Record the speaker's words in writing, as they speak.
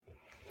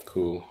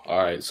Cool.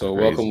 All right. So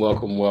welcome, Crazy.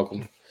 welcome,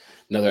 welcome.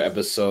 Another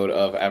episode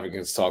of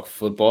Africans Talk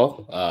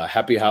Football.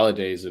 Happy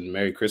holidays and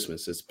Merry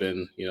Christmas. It's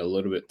been a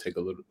little bit took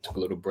a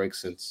little break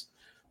since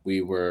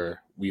we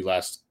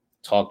last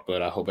talked,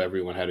 but I hope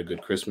everyone had a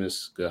good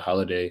Christmas, good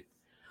holiday.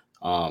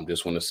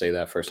 Just want to say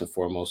that first and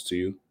foremost to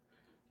you,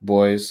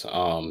 boys.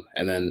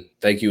 And then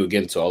thank you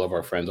again to all of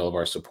our friends, all of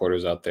our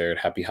supporters out there.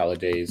 Happy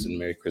holidays and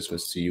Merry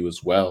Christmas to you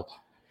as well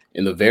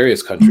in the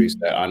various countries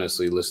that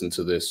honestly listen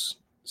to this.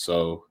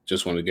 So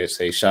just want to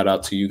say shout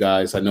out to you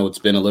guys. I know it's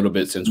been a little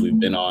bit since we've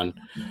been on.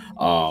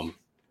 Um,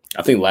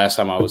 I think last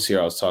time I was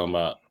here, I was talking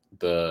about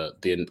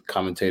the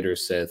commentator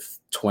said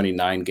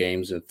 29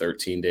 games in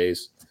 13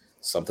 days,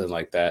 something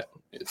like that.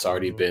 It's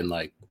already been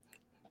like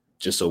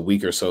just a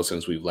week or so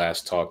since we've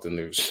last talked, and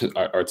there's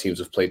our teams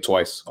have played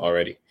twice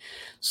already,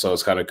 so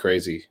it's kind of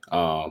crazy.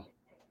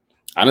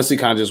 Honestly,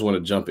 kind of just want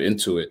to jump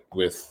into it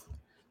with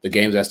the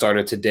games that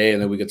started today,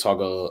 and then we could talk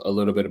a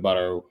little bit about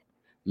our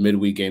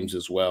midweek games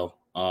as well.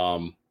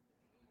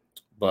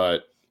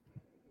 But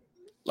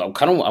I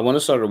want to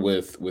start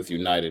with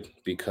United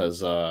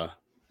because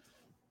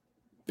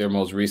their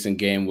most recent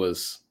game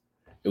was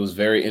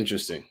very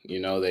interesting.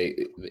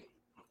 They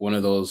one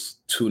of those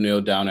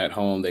 2-0 down at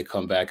home, they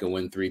come back and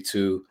win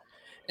 3-2.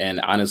 And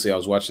honestly, I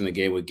was watching the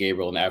game with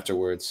Gabriel, and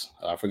afterwards,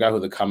 I forgot who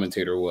the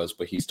commentator was,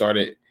 but he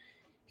started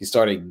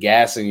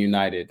gassing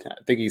United.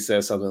 I think he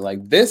said something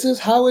like, "This is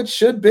how it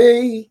should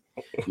be,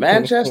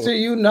 Manchester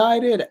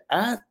United."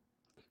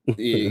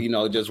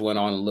 Just went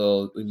on a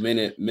little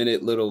minute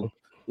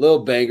little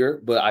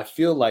banger. But I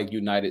feel like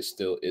United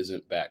still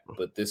isn't back.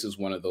 But this is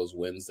one of those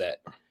wins that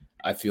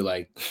I feel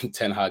like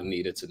Ten Hag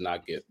needed to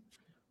not get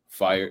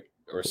fired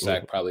or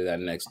sacked probably that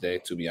next day,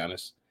 to be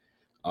honest.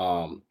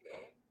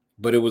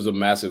 But it was a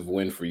massive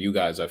win for you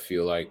guys, I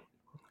feel like,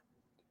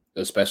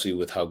 especially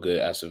with how good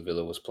Aston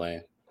Villa was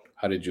playing.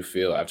 How did you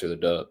feel after the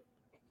dub?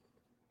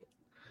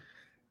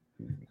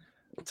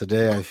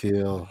 Today I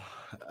feel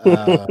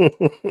uh,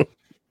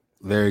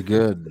 very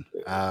good.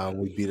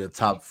 We beat a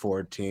top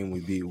four team. We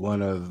beat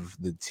one of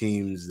the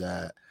teams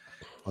that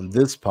on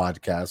this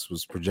podcast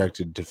was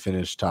projected to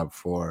finish top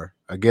four.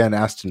 Again,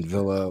 Aston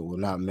Villa will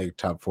not make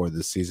top four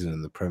this season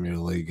in the Premier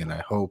League, and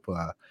I hope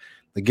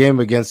the game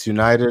against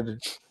United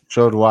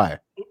showed why.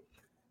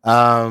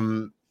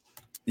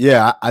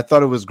 Yeah, I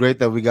thought it was great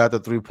that we got the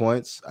 3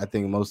 points. I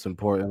think most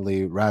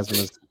importantly,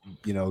 Rasmus,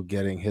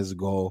 getting his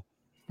goal,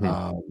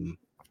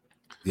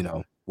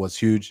 was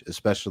huge,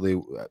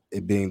 especially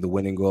it being the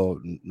winning goal.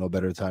 No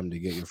better time to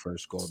get your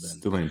first goal than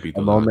Still ain't beat a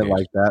those moment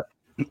like allegations.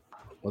 that.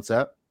 What's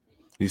that?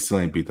 He still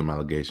ain't beat them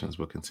allegations,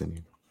 but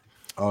continue.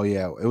 Oh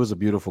yeah, it was a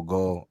beautiful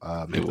goal.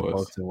 It Hit the was.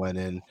 post and went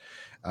in.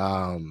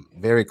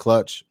 Very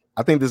clutch.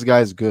 I think this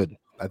guy's good.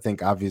 I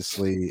think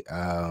obviously,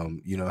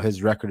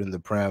 his record in the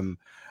Prem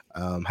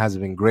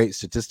hasn't been great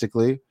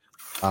statistically.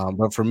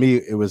 But for me,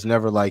 it was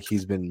never like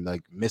he's been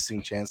like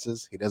missing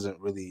chances. He doesn't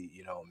really,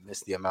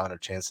 miss the amount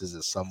of chances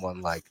as someone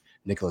like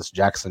Nicholas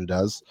Jackson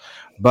does.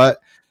 But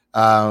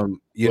I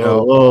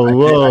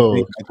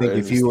think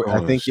if he were,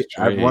 I think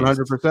at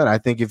 100%, I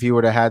think if he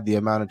were to had the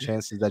amount of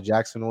chances that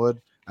Jackson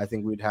would, I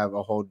think we'd have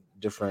a whole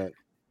different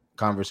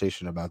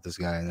conversation about this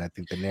guy, and I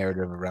think the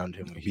narrative around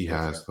him would be He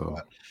has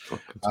different. though.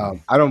 But,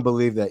 I don't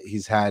believe that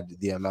he's had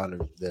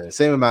the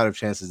same amount of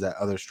chances that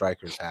other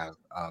strikers have,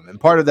 and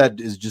part of that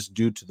is just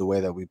due to the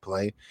way that we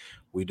play.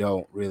 We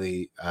don't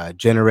really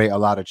generate a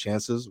lot of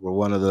chances. We're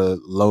one of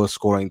the lowest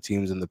scoring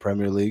teams in the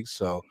Premier League,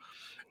 so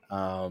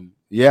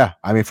yeah,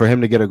 I mean, for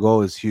him to get a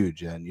goal is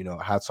huge, and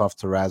hats off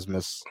to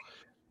Rasmus.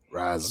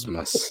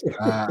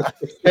 Yeah,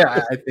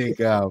 I think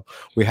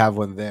we have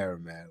one there,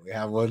 man. We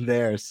have one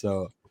there.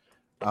 So,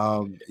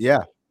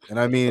 yeah, and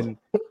I mean,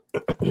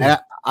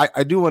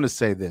 I do want to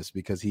say this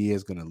because he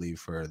is going to leave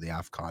for the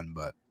AFCON,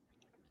 but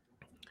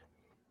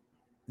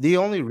the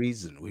only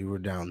reason we were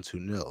down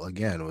 2-0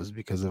 again was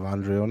because of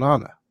Andre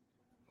Onana.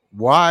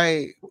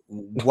 Why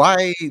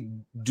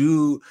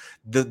do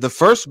the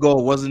first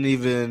goal wasn't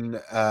even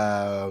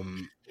a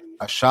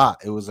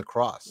shot, it was a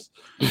cross.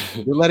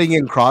 You're letting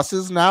in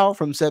crosses now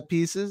from set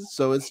pieces,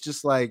 so it's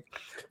just like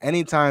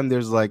anytime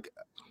there's like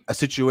a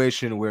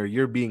situation where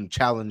you're being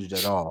challenged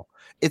at all,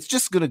 it's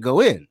just gonna go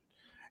in,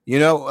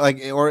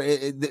 or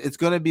it's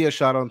gonna be a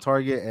shot on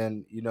target.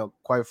 And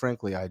quite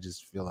frankly, I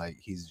just feel like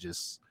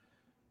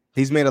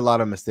he's made a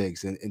lot of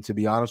mistakes, and to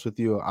be honest with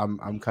you,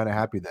 I'm kind of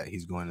happy that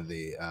he's going to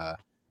the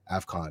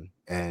AFCON.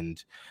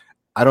 And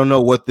I don't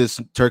know what this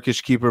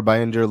Turkish keeper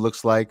Bayındır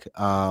looks like.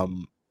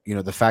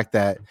 The fact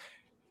that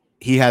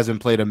he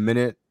hasn't played a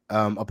minute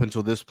up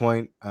until this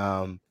point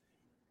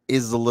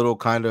is a little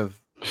kind of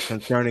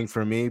concerning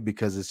for me,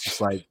 because it's just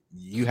like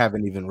you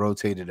haven't even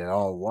rotated at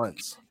all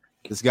once.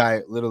 This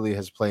guy literally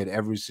has played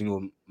every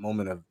single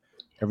moment of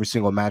every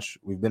single match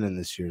we've been in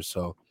this year.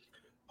 So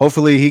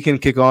hopefully he can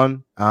kick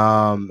on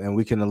and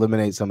we can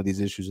eliminate some of these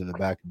issues in the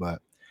back.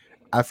 But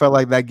I felt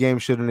like that game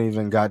shouldn't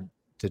even got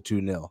to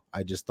 2-0.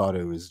 I just thought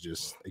it was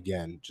just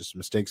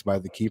mistakes by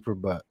the keeper.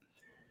 But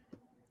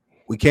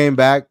we came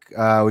back.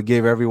 We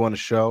gave everyone a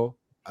show.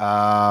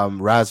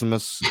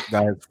 Rasmus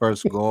got his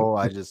first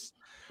goal.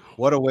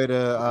 What a way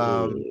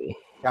to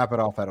cap it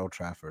off at Old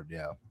Trafford.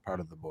 Yeah, part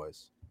of the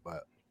boys.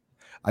 But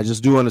I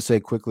just do want to say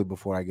quickly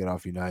before I get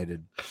off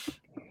United,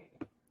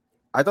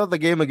 I thought the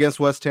game against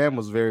West Ham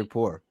was very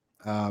poor.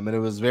 And it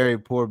was very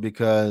poor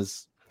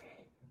because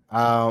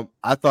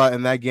I thought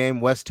in that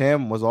game West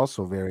Ham was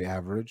also very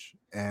average.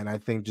 And I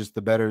think just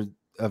the better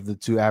of the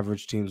two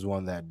average teams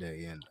won that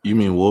day. And You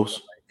mean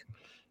Wolves?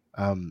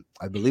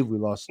 I believe we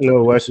lost.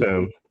 No, West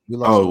Ham. We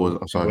lost. Oh, it was.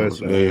 I'm sorry.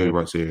 West Yeah, Ham. you're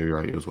right. Yeah, you're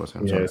right. It was West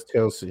Ham. Yeah, Sorry. it's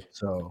Chelsea.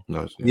 So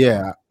No,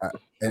 yeah,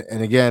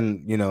 and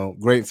again,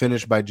 great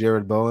finish by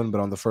Jared Bowen, but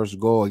on the first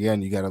goal,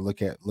 again, you got to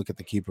look at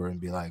the keeper and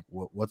be like,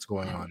 what's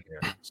going on here?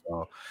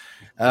 So,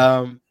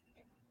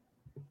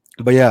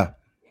 but yeah,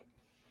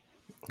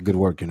 good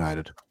work,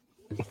 United.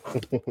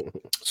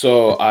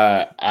 So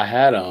I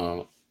had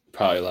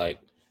probably like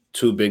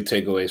two big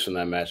takeaways from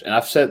that match, and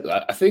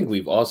I think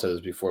we've all said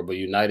this before, but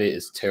United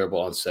is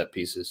terrible on set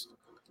pieces.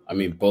 I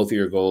mean, both of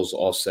your goals,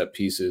 all set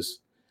pieces,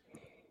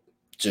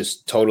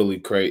 just totally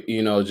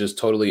crazy, just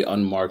totally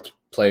unmarked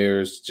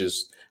players,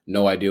 just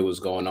no idea what's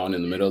going on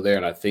in the middle there.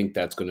 And I think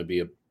that's going to be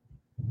a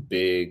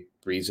big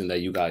reason that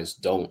you guys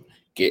don't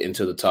get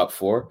into the top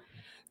four.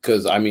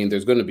 Because, I mean,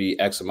 there's going to be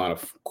X amount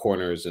of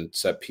corners and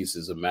set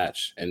pieces a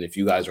match. And if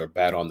you guys are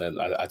bad on them,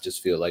 I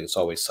just feel like it's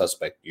always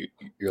suspect.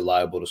 You're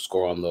liable to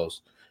score on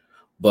those.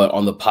 But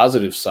on the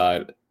positive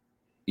side,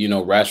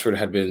 Rashford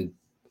had been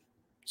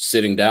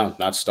sitting down,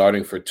 not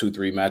starting for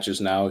 2-3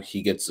 matches now.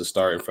 He gets to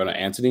start in front of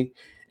Antony.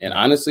 And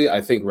honestly,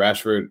 I think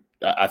Rashford,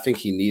 I think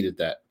he needed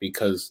that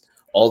because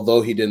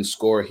although he didn't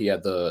score, he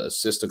had the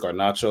assist to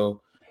Garnacho.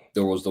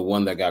 There was the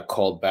one that got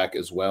called back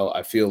as well.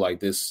 I feel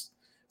like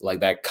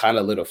that kind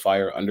of lit a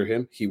fire under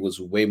him. He was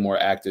way more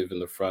active in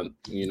the front,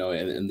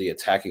 in the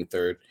attacking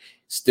third.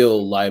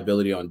 Still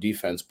liability on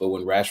defense, but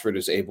when Rashford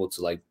is able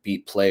to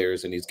beat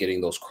players and he's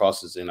getting those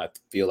crosses in, I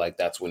feel like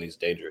that's when he's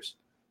dangerous.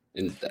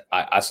 And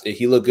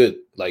he looked good.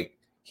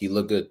 He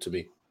looked good to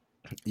me.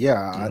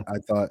 Yeah, I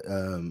thought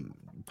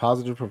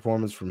positive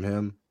performance from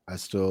him. I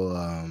still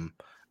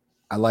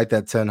I like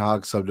that Ten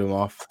Hag subbed him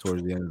off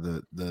towards the end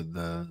of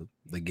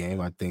the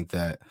game. I think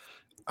that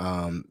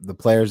the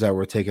players that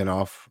were taken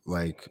off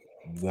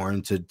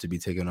warranted to be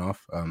taken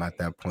off at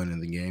that point in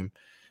the game.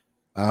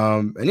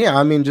 And yeah,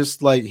 I mean,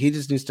 just he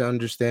just needs to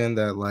understand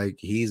that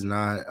he's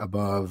not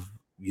above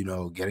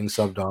getting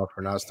subbed off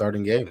or not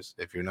starting games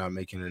if you're not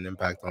making an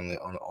impact on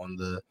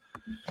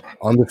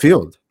the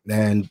field.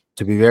 And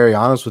to be very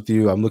honest with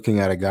you, I'm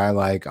looking at a guy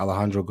like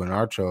Alejandro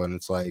Garnacho, and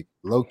it's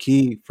low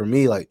key for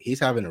me,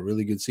 he's having a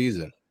really good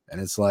season. And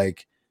it's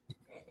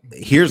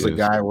here's a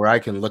guy where I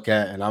can look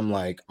at and I'm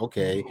like,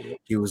 okay,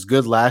 he was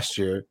good last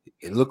year.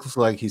 It looks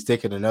like he's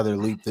taking another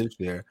leap this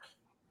year.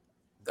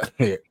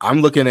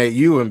 I'm looking at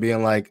you and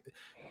being like,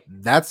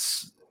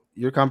 that's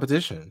your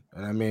competition.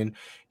 And I mean,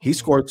 he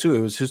scored too.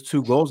 It was his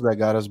 2 goals that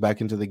got us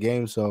back into the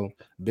game. So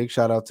big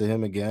shout out to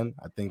him again.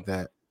 I think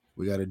that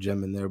we got a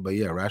gem in there. But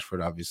yeah,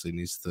 Rashford obviously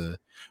needs to.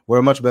 We're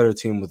a much better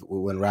team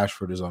when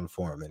Rashford is on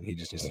form, and he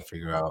just needs to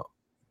figure out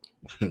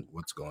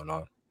what's going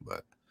on.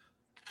 But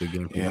good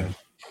game. Yeah.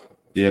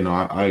 Yeah, no,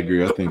 I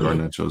agree. I think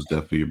Garnacho is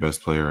definitely your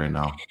best player right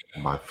now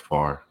by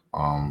far.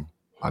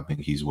 I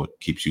think he's what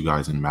keeps you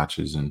guys in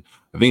matches, and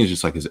I think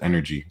it's just his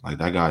energy.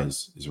 That guy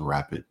is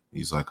rapid.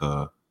 He's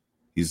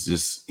he's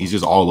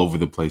just all over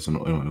the place and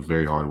a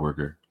very hard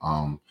worker.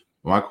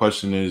 My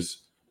question is,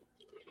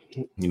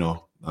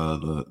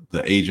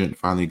 the agent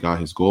finally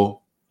got his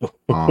goal.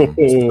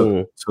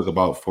 Took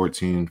about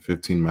 14,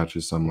 15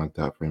 matches, something like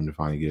that, for him to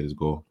finally get his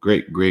goal.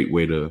 Great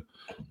way to,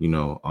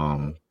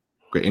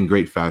 great in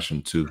great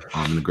fashion too.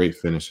 And a great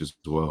finish as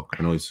well.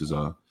 Cornelius is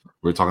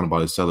we're talking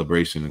about his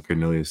celebration, and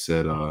Cornelius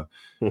said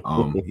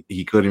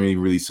he couldn't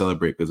really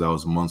celebrate because that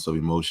was months of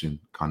emotion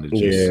kind of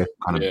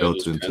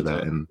built into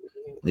that. And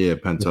yeah,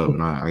 pent up.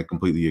 And I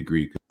completely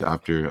agree. 'Cause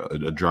after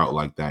a drought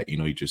like that,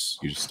 you're just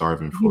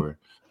starving for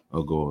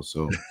a goal.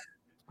 So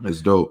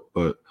it's dope.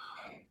 But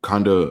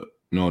kind of,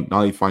 now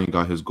that he finally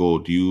got his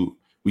goal,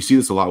 we see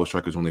this a lot with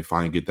strikers when they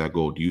finally get that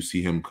goal. Do you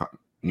see him,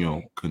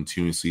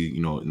 continuously,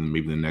 in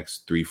maybe the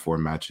next 3-4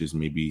 matches,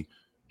 maybe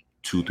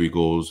 2-3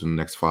 goals in the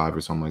next 5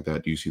 or something like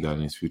that? Do you see that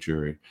in his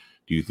future? Or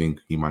do you think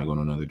he might go on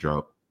another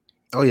drought?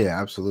 Oh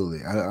yeah, absolutely.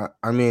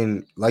 I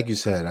mean, like you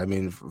said, I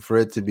mean, for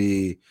it to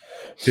be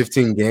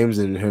 15 games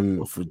and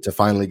him to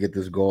finally get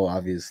this goal,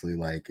 obviously,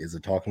 is a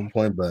talking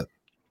point. But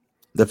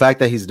the fact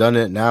that he's done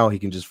it now, he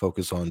can just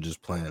focus on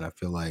just playing. I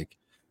feel like,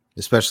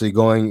 especially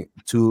going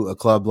to a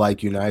club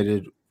like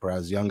United for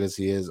as young as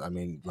he is. I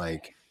mean,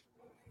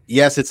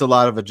 yes, it's a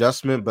lot of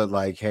adjustment, but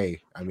hey,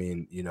 I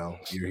mean,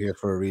 you're here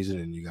for a reason,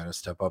 and you got to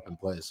step up and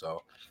play.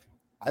 So,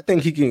 I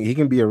think he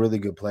can be a really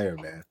good player,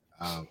 man.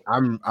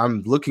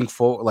 I'm looking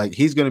for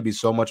he's going to be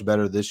so much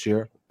better this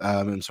year.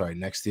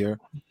 Next year.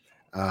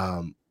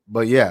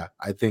 But yeah,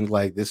 I think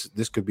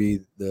this could be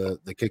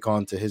the kick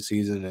on to his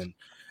season, and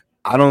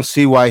I don't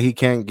see why he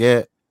can't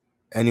get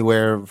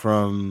anywhere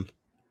from.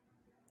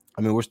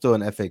 I mean, we're still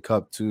in FA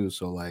Cup too,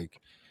 so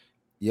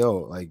yo,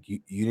 like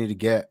you need to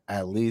get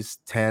at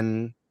least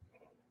 10,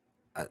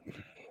 10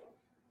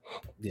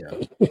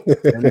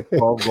 to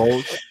 12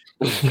 goals.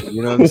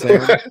 You know what I'm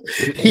saying?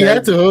 He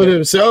had to hold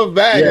himself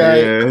back.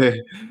 Yeah,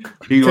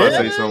 he gonna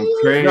say something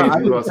crazy. No, I He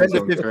mean, gonna say 10 to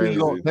something 15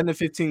 goals, crazy. 10 to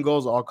 15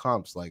 goals, all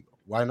comps. Like,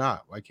 why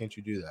not? Why can't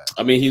you do that?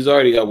 I mean, he's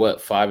already got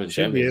what 5 in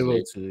Should be Champions able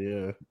League.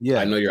 to, Yeah,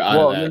 I know you're out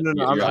of that. No.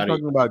 You're I'm out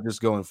talking about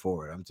just going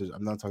forward. I'm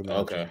not talking about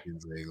Okay.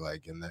 Champions League,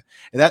 like and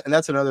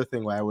that's another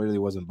thing why I really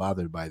wasn't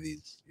bothered by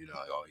these. You know,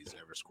 like, oh, he's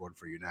never scored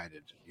for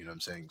United. You know what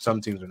I'm saying? Some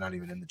teams are not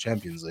even in the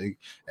Champions League,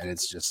 and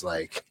it's just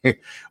like,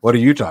 what are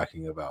you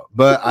talking about?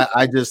 But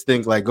I just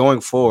think like going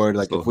forward,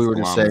 like if we were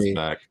to say,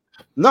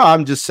 no,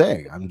 I'm just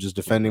saying, I'm just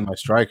defending my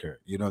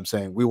striker. You know what I'm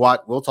saying?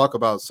 We'll talk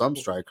about some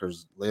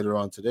strikers later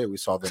on today. We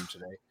saw them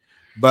today,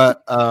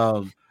 but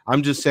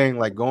I'm just saying,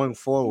 like going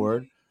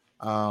forward,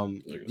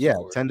 10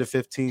 to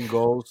 15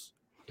 goals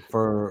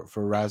for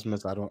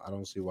Rasmus. I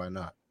don't see why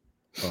not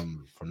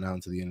from now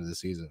to the end of the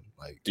season.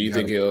 Like, do you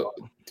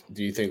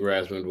think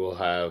Rasmus will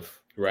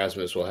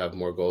have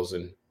more goals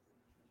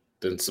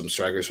than some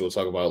strikers we'll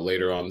talk about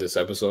later on this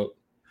episode?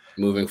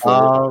 Moving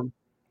forward.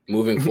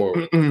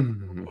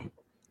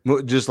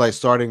 Just like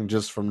starting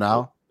just from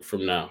now.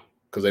 From now,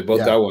 because they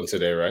both got one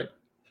today, right?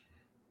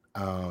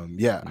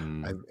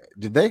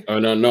 Did they? Oh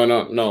no.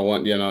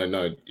 One,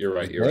 no. You're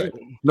right. You're right.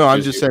 No,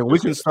 I'm just saying we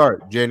can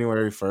start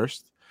January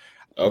 1st.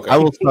 Okay. I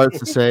will start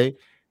to say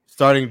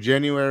starting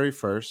January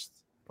 1st,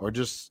 or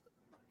just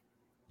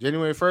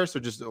January 1st, or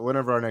just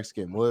whenever our next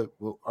game.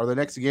 Are the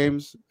next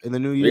games in the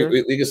new year?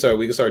 We can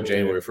start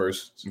January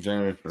 1st.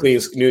 January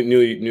 1st. Clean new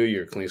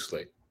year, clean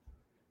slate.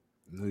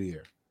 New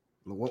year.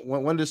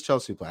 When does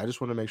Chelsea play? I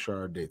just want to make sure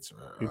our dates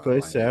are. We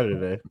play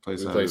Saturday. We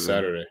play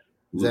Saturday.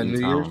 Is that New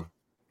Year's?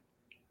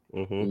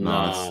 Mm-hmm.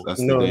 No, that's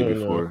the day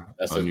before.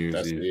 That's New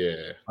Year's Eve.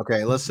 Yeah.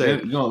 Okay, let's say.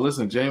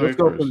 Listen, January.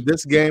 Let's go from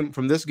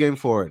this game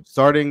forward,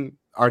 starting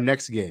our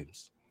next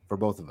games for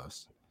both of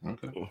us.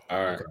 Okay.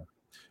 All right. Okay.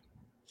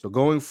 So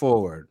going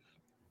forward,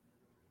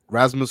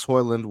 Rasmus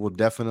Højlund will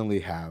definitely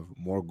have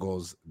more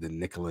goals than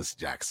Nicholas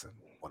Jackson.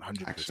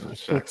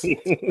 100%.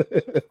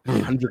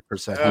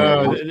 100%.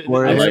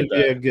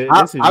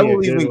 I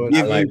will even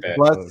give you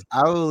plus.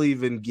 I will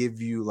even give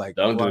you like.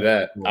 Don't do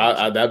that.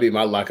 That'd be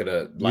my lock of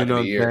the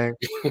year.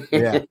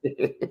 Yeah.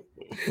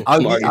 I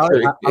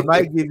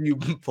might give you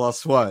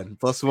plus one.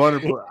 I'm gonna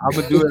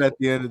do it at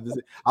the end of the.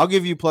 I'll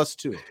give you plus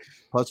two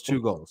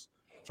goals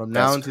from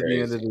now to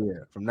the end of the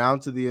year. From now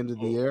to the end of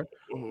the year,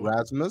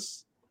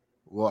 Rasmus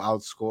will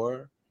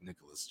outscore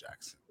Nicholas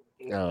Jackson.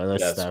 No,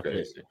 that's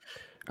crazy.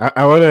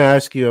 I want to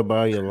ask you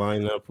about your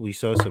lineup. We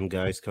saw some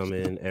guys come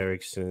in,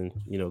 Eriksen,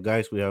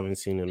 guys we haven't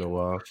seen in a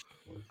while.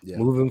 Yeah.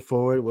 Moving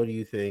forward, what do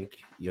you think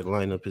your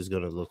lineup is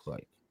going to look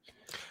like?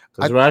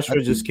 Because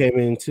Rashford just came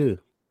in too.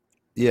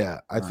 Yeah,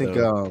 I think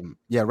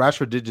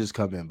Rashford did just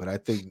come in, but I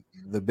think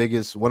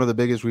one of the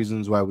biggest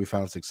reasons why we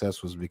found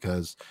success was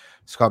because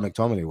Scott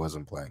McTominay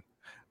wasn't playing.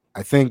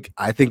 I think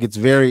it's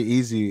very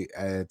easy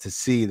to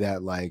see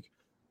that like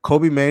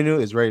Kobe Mainoo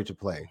is ready to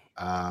play,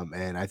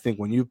 and I think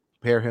when you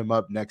pair him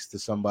up next to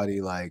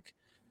somebody like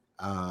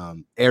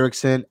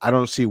Eriksen, I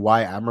don't see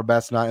why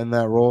Amrabat's not in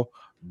that role,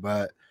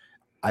 but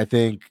I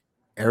think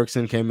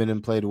Eriksen came in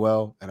and played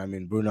well, and I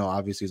mean Bruno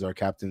obviously is our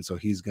captain, so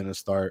he's gonna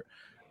start.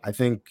 I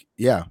think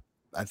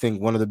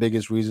one of the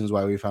biggest reasons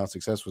why we found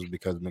success was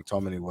because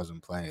McTominay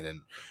wasn't playing,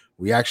 and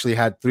we actually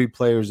had three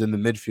players in the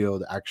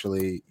midfield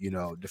actually,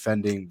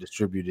 defending,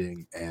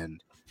 distributing,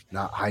 and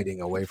not hiding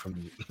away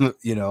from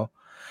the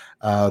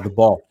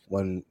ball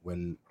when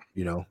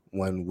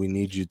we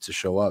need you to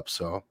show up.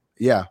 So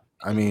yeah,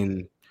 I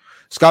mean,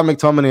 Scott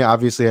McTominay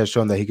obviously has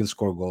shown that he can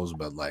score goals,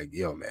 but like,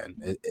 man,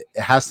 it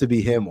has to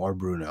be him or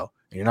Bruno,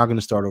 and you're not going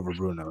to start over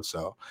Bruno.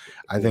 So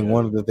I think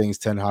one of the things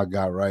Ten Hag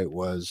got right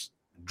was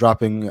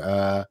dropping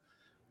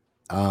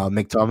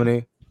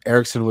McTominay.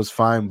 Eriksen was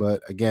fine,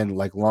 but again,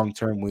 like long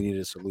term, we need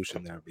a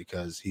solution there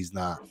because he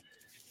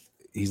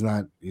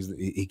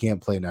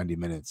can't play 90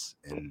 minutes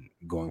and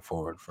going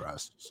forward for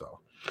us. So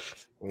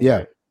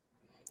yeah.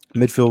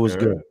 Midfield was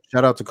good.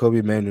 Shout out to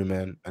Kobe Mainoo,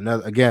 man.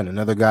 Another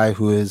guy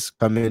who has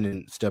come in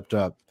and stepped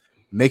up,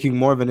 making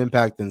more of an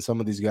impact than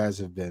some of these guys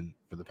have been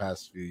for the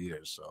past few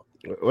years. So,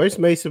 where's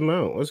Mason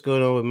Mount? What's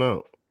going on with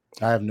Mount?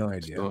 I have no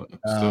idea.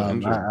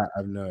 I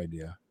have no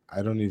idea.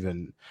 I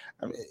mean,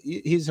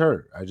 he's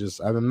hurt.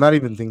 I'm not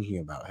even thinking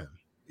about him.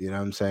 You know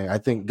what I'm saying? I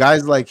think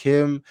guys like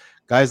him,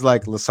 guys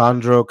like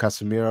Lisandro,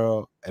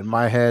 Casemiro, in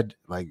my head,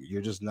 like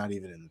you're just not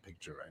even in the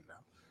picture right now.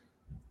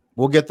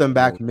 We'll get them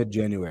back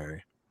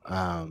mid-January.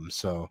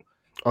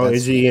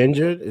 Is he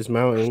injured? Is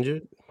Mount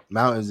injured?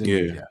 Mount is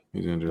injured. Yeah,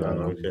 he's injured.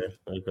 Okay. Yeah.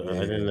 I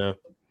didn't know.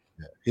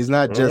 Yeah. He's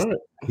not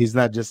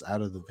just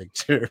out of the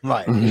picture.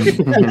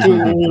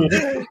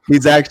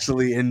 He's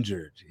actually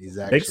injured.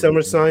 Big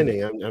summer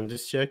signing. I'm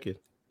just checking.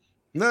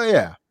 No,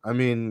 yeah. I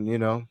mean,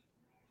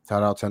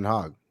 shout out Ten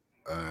Hag.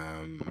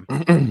 Don't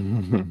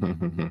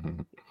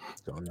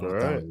know what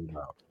that was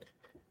about.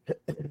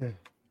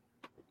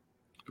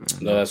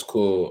 No, that's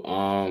cool.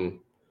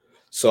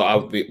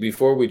 So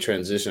before we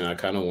transition, I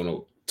kind of want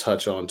to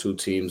touch on two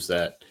teams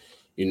that,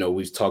 you know,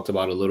 we've talked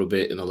about a little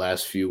bit in the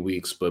last few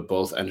weeks, but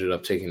both ended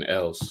up taking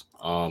L's.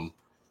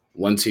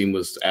 One team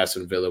was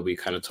Aston Villa. We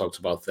kind of talked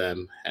about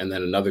them, and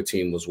then another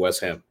team was West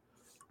Ham,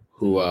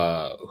 who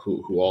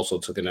also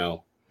took an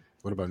L.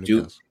 What about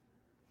Newcastle?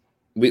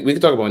 We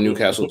can talk about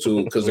Newcastle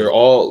too, because they're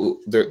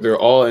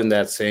all in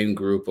that same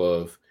group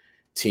of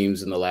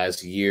teams in the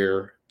last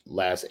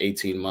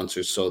 18 months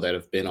or so that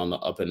have been on the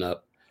up and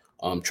up.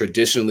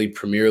 Traditionally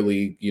Premier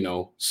League, you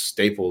know,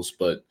 staples,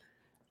 but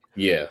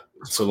yeah,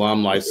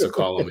 Salam likes to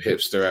call them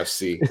hipster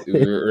FC.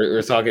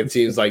 We're talking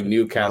teams like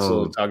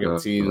Newcastle, we're talking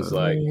teams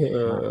like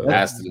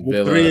Aston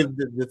Villa.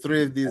 The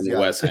three of these and guys,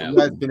 West Ham. You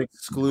guys been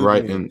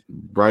excluded.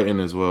 Brighton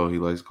as well. He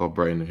likes to call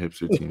Brighton a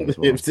hipster team as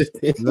well.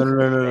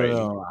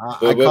 No.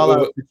 I call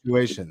out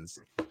situations.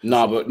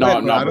 But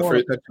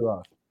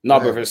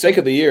for the sake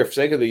of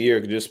the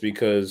year, just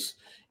because,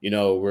 you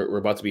know, we're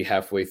about to be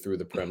halfway through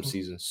the Prem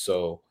season,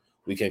 so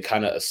we can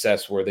kind of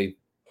assess where they've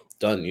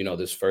done, you know,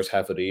 this first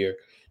half of the year.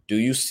 Do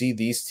you see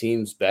these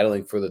teams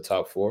battling for the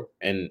top four?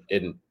 And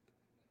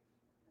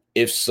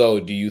if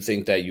so, do you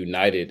think that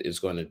United is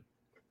going to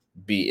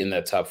be in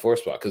that top four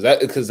spot?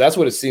 Because that's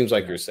what it seems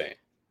like you're saying.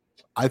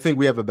 I think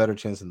we have a better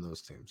chance than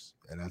those teams,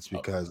 and that's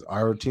because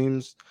our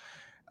teams,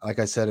 like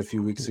I said a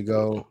few weeks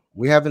ago,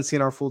 we haven't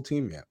seen our full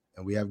team yet,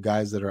 and we have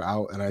guys that are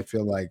out. And I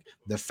feel like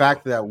the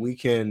fact that we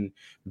can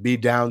be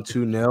down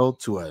 2-0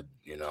 to a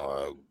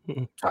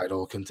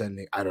title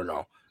contending,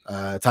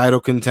 title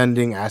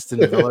contending Aston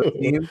Villa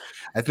team,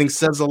 I think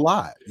says a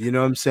lot. You know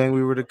what I'm saying?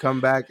 We were to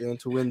come back and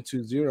to win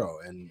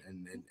 2-0 and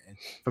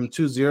from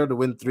 2-0 to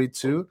win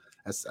 3-2.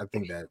 I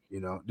think that,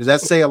 you know, does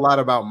that say a lot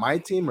about my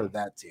team or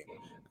that team?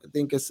 I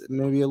think it's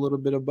maybe a little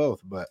bit of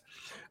both, but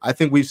I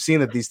think we've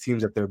seen that these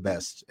teams at their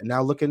best. And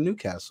now look at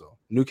Newcastle.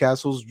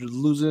 Newcastle's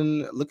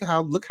losing. Look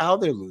how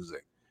they're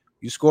losing.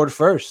 You scored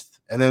first,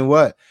 and then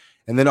what?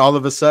 And then all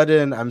of a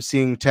sudden, I'm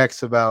seeing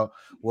texts about,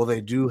 well,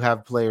 they do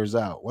have players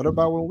out. What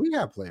about when we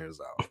have players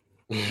out?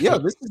 Yeah,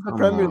 this is the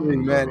Premier League,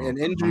 man, and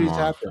injuries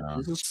happen.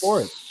 This is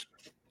sports.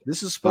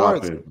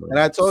 And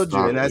I told you,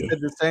 and I said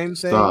the same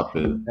thing.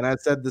 And I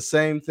said the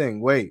same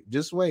thing.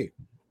 Just wait.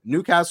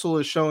 Newcastle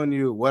is showing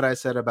you what I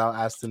said about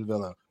Aston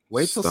Villa.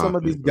 Wait till some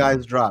of these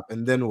guys drop,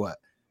 and then what?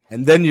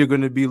 And then you're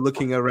going to be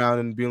looking around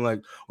and being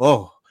like,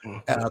 oh,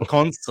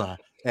 Consa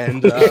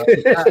and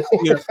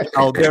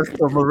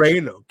Alberto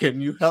Moreno,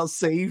 can you help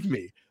save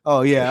me?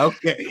 Oh yeah,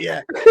 okay,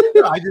 yeah.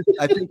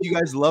 I think you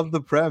guys love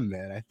the Prem,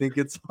 man. I think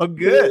it's all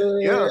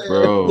good. Yeah,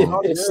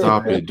 bro.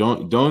 Stop it.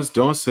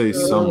 Don't say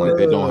something like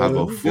they don't have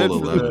a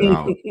full 11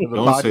 out.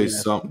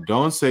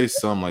 Don't say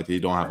something like they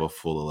don't have a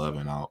full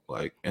 11 out.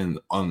 Like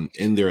in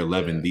their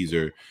 11, these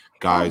are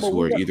guys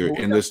who are either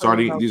in the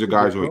starting. These are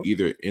guys who are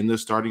either in the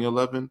starting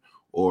 11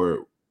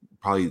 or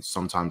probably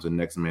sometimes the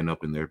next man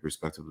up in their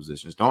respective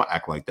positions. Don't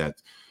act like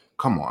that.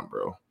 Come on,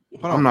 bro.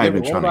 I'm not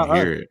even trying to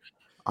hear it.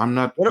 I'm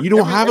not. You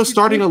don't have a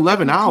starting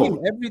 11 out.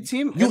 Every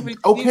team.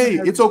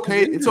 It's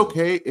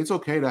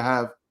okay to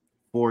have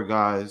four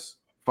guys.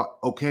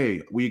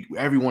 Okay,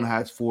 everyone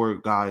has 4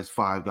 guys,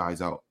 5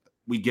 guys out.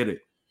 We get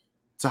it.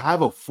 To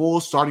have a full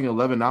starting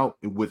 11 out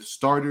with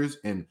starters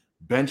and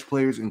bench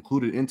players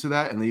included into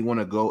that, and they want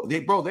to go.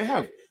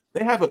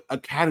 They have an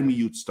academy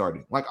youth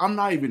starting. Like, I'm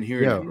not even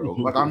hearing it, bro.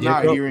 Like, I'm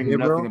not hearing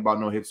nothing about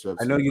no hit steps.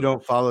 I know you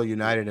don't follow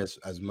United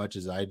as much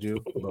as I do,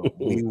 but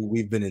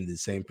we've been in the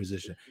same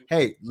position.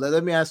 Hey,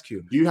 let me ask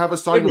you. Do you have a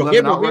starting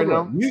 11 out right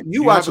now?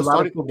 You watch a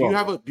lot of football.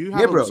 Do you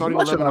have a starting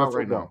 11 out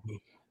right now?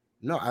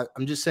 No,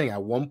 I'm just saying.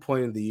 At one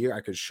point in the year,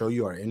 I could show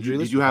you our injury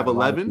list. Did you have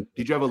 11?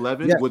 Did you have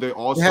 11? Yeah. Were they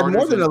all starters? Had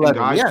more than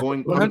 11. Guys yeah,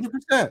 going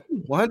 100%.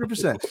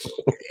 100%.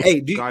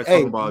 Hey,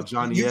 talking about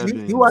Johnny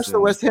Evans. You watched the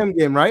West Ham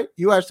game, right?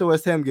 You watched the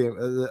West Ham game,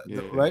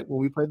 right?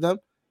 When we played them.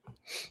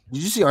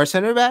 Did you see our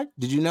center back?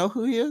 Did you know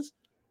who he is?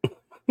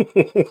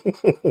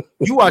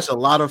 You watch a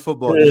lot of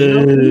football.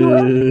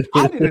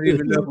 I didn't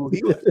even know who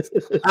he was.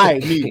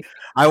 I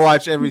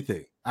watch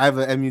everything. I have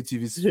an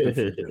MUTV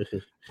subscription.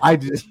 I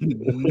just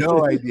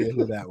no idea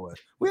who that was.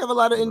 We have a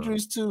lot of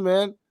injuries too,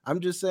 man.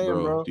 I'm just saying,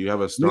 bro. Do you have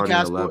a starting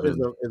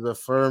 11? Is a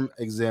firm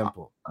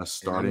example. A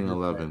starting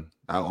 11.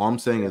 All I'm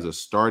saying is a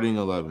starting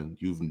 11.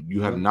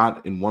 You have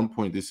not in one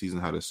point this season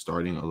had a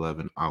starting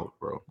 11 out,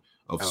 bro.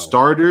 Of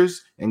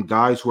starters and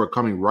guys who are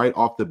coming right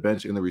off the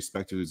bench in the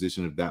respective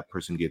position if that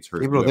person gets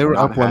hurt. Hey, bro, they were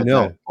up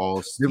 1-0.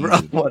 They were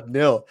up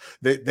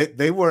 1-0.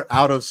 They were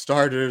out of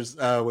starters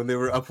when they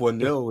were up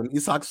 1-0. When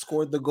Isak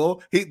scored the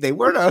goal, they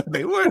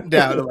weren't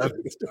down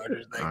 11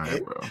 starters.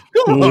 Right, bro.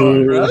 Come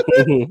on, bro.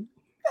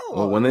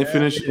 Well, when they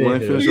finish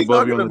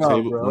above you on the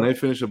table,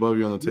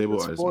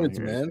 I just want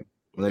to hear it.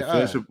 When they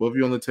finish above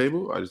you on the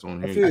table, I just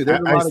want to hear it.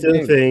 I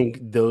still think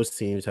those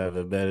teams have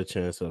a better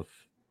chance of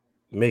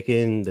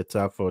making the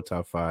top 4,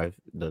 top 5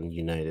 than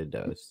United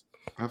does.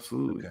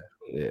 Absolutely. Okay.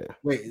 Yeah.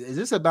 Wait, is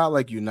this about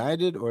like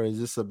United or is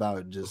this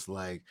about just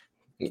like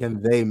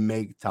can they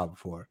make top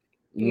 4?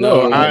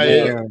 No,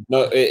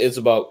 it's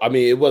about. I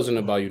mean, it wasn't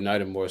about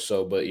United more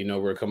so, but you know,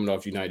 we're coming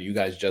off United. You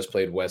guys just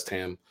played West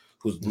Ham,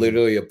 who's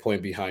literally a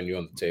point behind you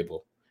on the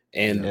table,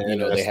 And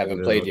they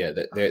haven't played yet.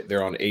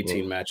 They're on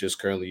 18 matches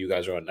currently. You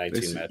guys are on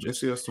 19 matches. They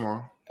see us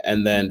tomorrow.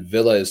 And then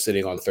Villa is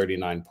sitting on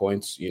 39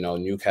 points.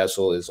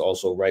 Newcastle is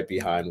also right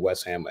behind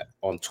West Ham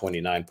on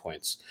 29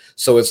 points.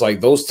 So it's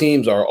like those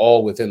teams are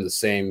all within the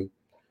same.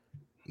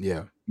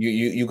 Yeah.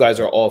 You guys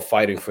are all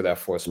fighting for that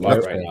fourth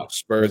spot right now.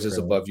 Spurs is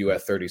above you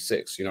at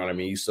 36. You know what I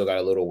mean? You still got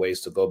a little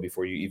ways to go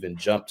before you even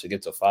jump to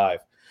get to 5.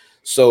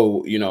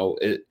 So,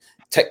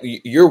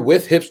 you're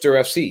with Hipster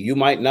FC. You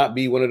might not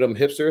be one of them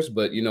hipsters,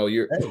 but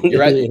you're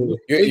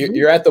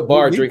at the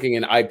bar drinking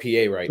an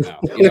IPA right now.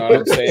 You know what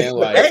I'm saying?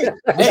 Like,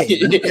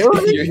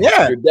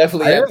 you're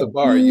definitely at the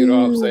bar. You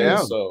know what I'm saying?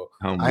 So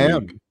I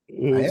am.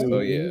 So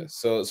yeah.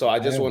 So I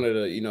just wanted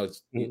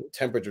to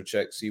temperature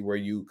check, see where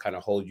you kind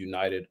of hold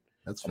United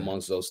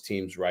amongst those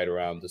teams right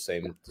around the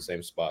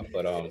same spot.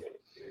 But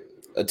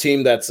a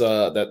team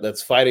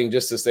that's fighting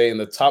just to stay in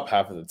the top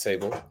half of the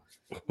table.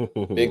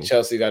 Big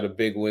Chelsea got a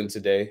big win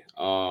today.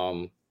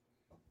 Y'all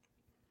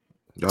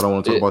don't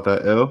want to talk about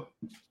that L?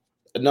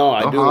 No,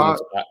 I do.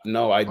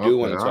 I do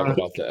want to talk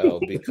about the L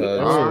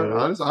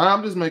because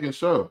I'm just making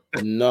sure.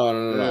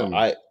 No.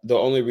 The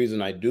only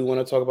reason I do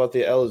want to talk about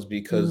the L is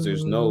because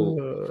there's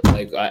no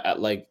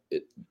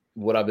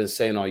what I've been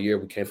saying all year.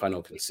 We can't find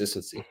no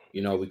consistency.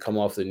 We come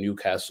off the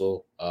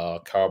Newcastle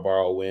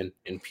Carabao win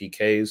in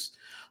PKs.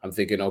 I'm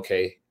thinking,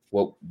 okay,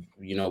 well,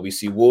 we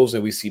see Wolves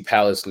and we see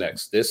Palace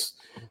next.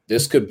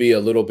 This could be a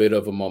little bit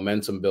of a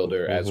momentum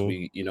builder as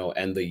we,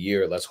 end the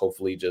year. Let's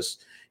hopefully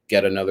just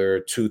get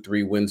another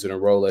 2-3 wins in a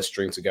row. Let's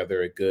string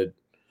together a good,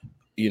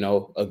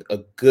 a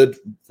good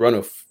run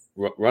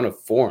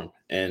of form.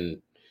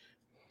 And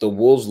the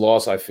Wolves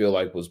loss, I feel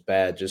like, was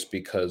bad just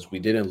because we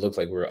didn't look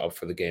like we were up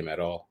for the game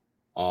at all.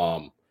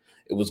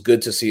 It was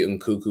good to see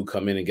Nkunku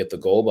come in and get the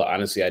goal, but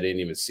honestly, I didn't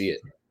even see it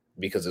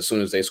because as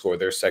soon as they scored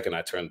their second,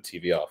 I turned the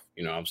TV off.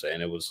 You know what I'm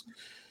saying?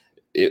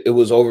 It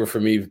was over for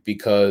me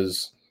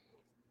because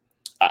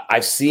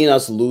I've seen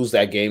us lose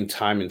that game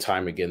time and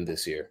time again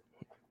this year,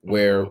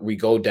 where we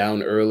go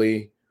down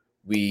early,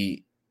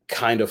 we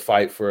kind of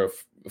fight for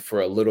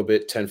a little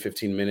bit, 10,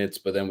 15 minutes,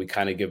 but then we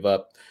kind of give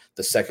up.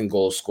 The second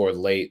goal is scored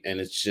late, and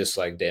it's just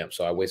like, damn,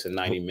 so I wasted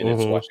 90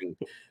 minutes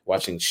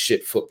watching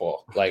shit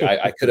football. Like,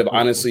 I could have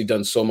honestly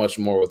done so much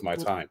more with my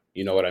time.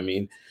 You know what I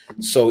mean?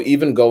 So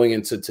even going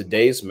into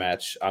today's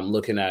match, I'm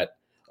looking at,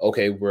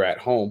 okay, we're at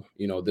home.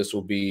 This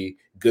will be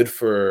good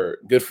for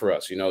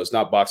us. It's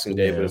not Boxing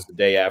Day, but it's the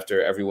day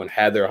after. Everyone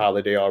had their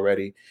holiday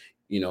already.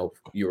 You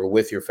were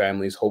with your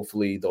families.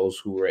 Hopefully those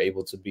who were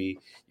able to be,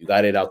 you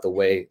got it out the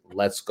way.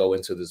 Let's go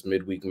into this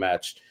midweek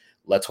match.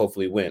 Let's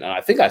hopefully win. And I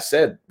think I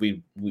said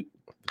we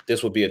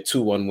this would be a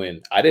 2-1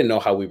 win. I didn't know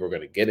how we were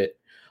going to get it.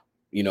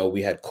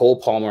 We had Cole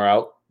Palmer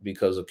out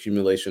because of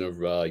accumulation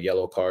of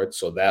yellow cards.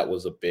 So that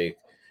was a big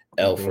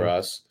L for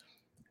us.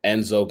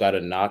 Enzo got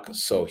a knock,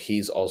 so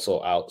he's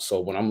also out.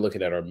 So when I'm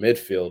looking at our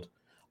midfield,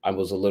 I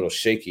was a little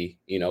shaky,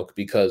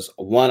 because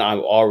one, I've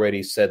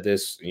already said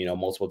this,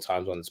 multiple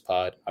times on this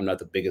pod. I'm not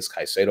the biggest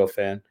Caicedo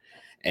fan.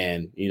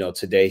 And,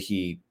 today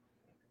he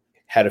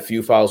had a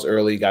few fouls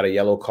early, got a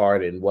yellow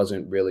card, and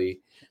wasn't really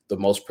the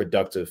most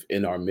productive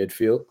in our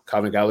midfield.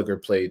 Conor Gallagher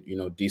played,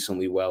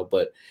 decently well,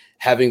 but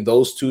having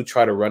those two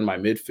try to run my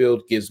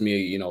midfield gives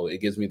me,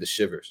 it gives me the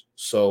shivers.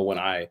 So when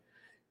I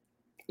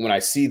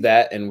see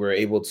that and we're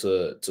able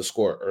to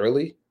score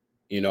early,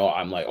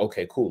 I'm like,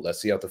 okay, cool.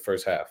 Let's see out the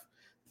first half.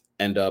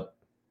 End up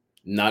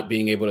not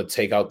being able to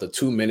take out the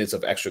 2 minutes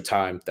of extra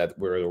time that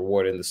we're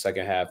rewarded in the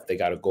second half. They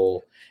got a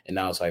goal. And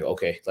now it's like,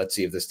 okay, let's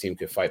see if this team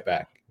can fight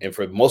back. And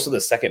for most of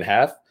the second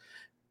half,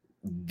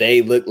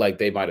 they looked like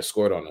they might have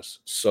scored on us.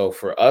 So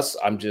for us,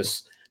 I'm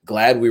just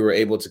glad we were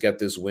able to get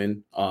this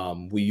win.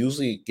 We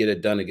usually get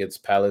it done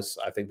against Palace.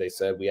 I think they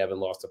said we haven't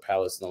lost to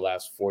Palace in the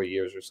last 4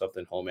 years or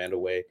something, home and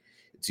away.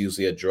 It's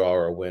usually a draw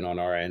or a win on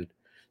our end.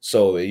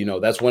 So,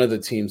 that's one of the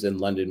teams in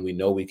London we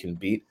know we can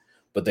beat.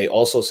 But they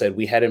also said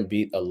we hadn't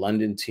beat a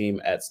London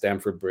team at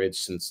Stamford Bridge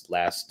since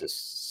I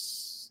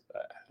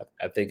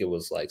think it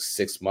was like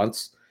 6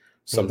 months,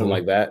 something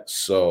like that.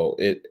 So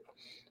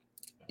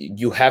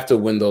you have to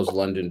win those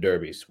London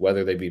derbies,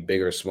 whether they be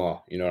big or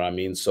small. You know what I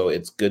mean? So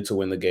it's good to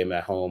win the game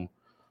at home.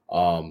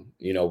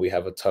 We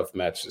have a tough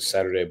match this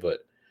Saturday,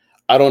 but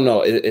I don't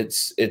know. It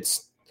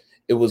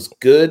was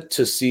good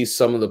to see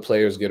some of the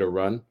players get a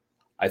run.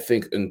 I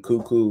think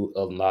Nkunku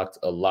unlocked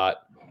a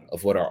lot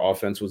of what our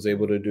offense was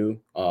able to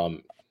do.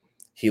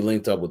 He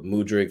linked up with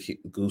Mudryk.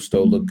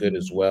 Gusto looked good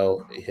as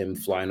well, him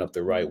flying up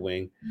the right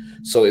wing.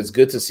 So it's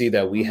good to see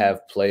that we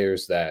have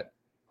players that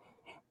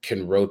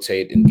can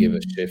rotate and give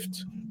a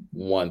shift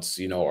once,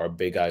 our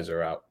big guys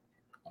are out.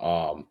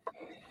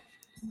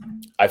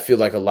 I feel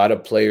like a lot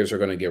of players are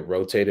going to get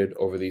rotated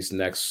over these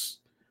next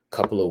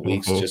couple of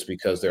weeks just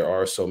because there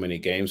are so many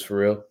games for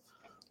real.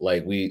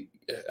 We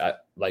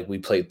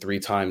played 3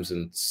 times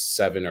in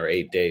 7 or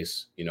 8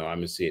 days.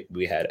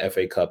 We had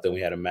FA Cup, then we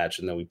had a match,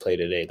 and then we played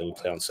today, then we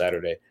play on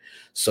Saturday.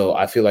 So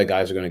I feel like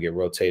guys are going to get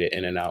rotated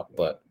in and out,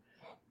 but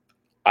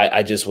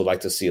I just would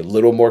like to see a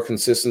little more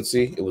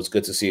consistency. It was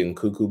good to see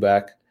Nkunku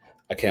back.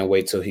 I can't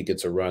wait till he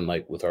gets a run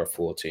with our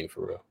full team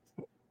for real.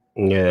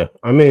 Yeah,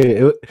 I mean,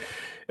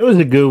 it was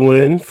a good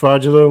win,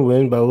 fraudulent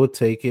win, but we'll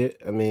take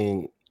it. I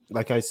mean,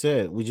 like I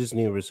said, we just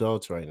need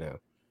results right now.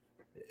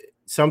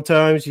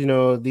 Sometimes,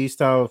 these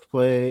style of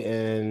play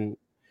and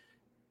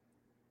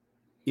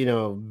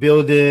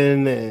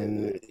building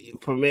and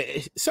for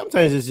me,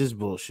 sometimes it's just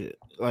bullshit.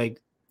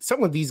 Like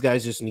some of these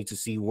guys just need to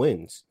see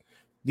wins.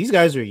 These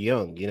guys are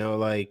young,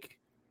 like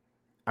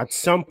at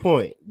some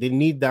point they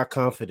need that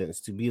confidence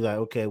to be like,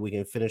 okay, we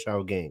can finish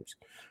our games.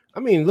 I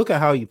mean, look at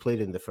how you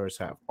played in the first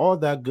half. All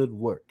that good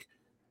work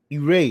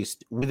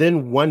erased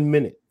within 1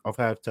 minute of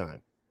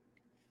halftime.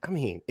 I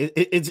mean,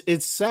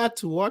 it's sad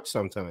to watch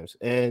sometimes.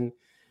 And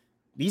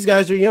these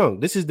guys are young.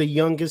 This is the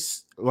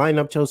youngest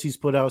lineup Chelsea's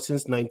put out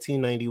since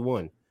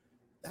 1991.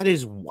 That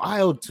is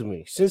wild to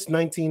me. Since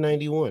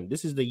 1991,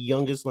 this is the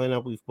youngest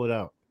lineup we've put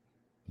out.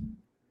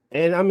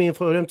 And I mean,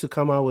 for them to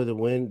come out with a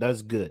win,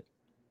 that's good.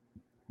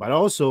 But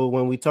also,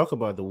 when we talk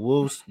about the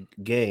Wolves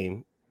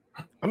game,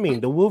 I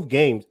mean, the Wolves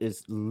game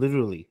is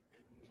literally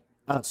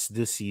us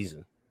this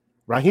season.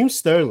 Raheem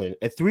Sterling,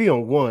 a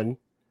 3-on-1,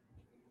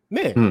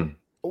 man.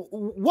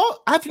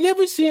 What I've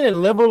never seen a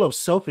level of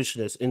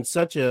selfishness in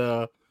such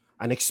an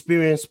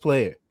experienced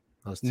player,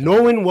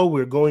 knowing what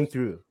we're going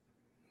through.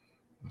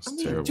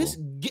 That's terrible. Just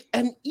get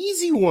an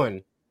easy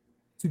one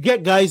to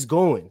get guys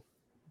going,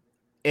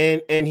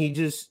 and he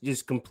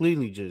just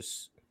completely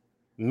just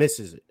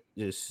misses it.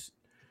 Just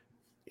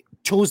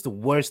chose the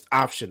worst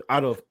option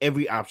out of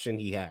every option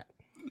he had.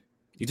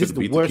 He just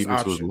the worst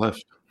option.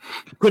 Left.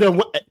 Could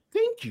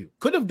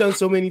have done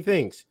so many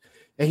things,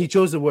 and he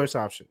chose the worst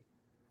option.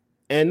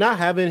 And not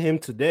having him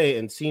today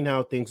and seeing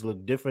how things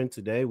look different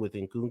today with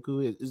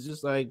Nkunku, it's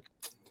just like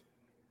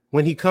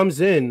when he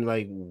comes in,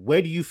 like,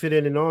 where do you fit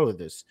in all of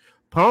this?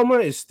 Palmer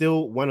is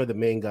still one of the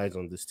main guys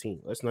on this team.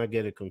 Let's not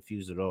get it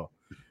confused at all.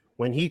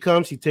 When he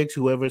comes, he takes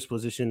whoever's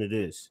position it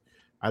is.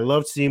 I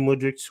loved seeing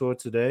Mudryk score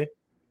today,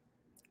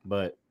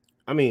 but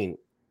I mean,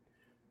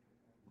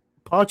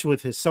 Poch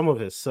with some of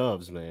his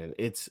subs, man.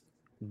 It's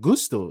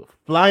Gusto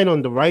flying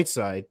on the right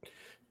side.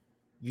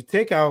 You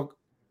take out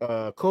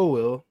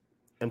Colwill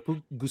and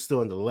put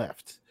Gusto on the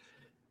left,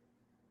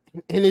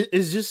 and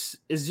it's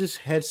just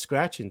head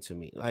scratching to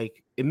me.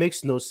 Like, it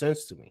makes no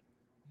sense to me.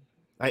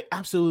 Like,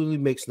 absolutely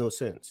makes no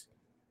sense.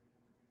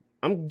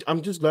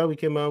 I'm just glad we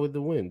came out with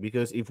the win,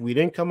 because if we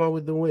didn't come out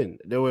with the win,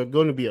 there were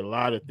going to be a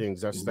lot of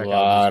things that stuck out. A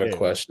lot of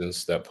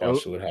questions that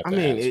Poch would have to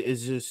answer.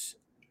 It's just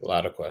a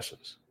lot of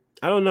questions.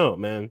 I don't know,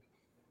 man.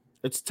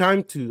 It's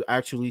time to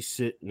actually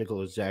sit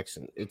Nicholas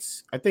Jackson.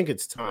 I think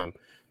it's time.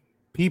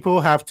 People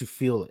have to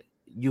feel it.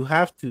 You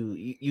have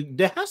to.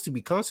 There has to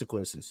be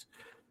consequences.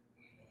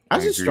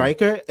 As a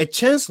striker, a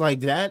chance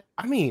like that,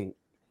 I mean,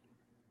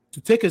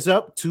 to take us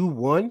up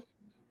 2-1,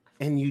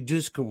 and you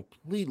just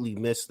completely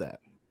miss that.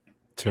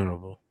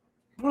 Terrible,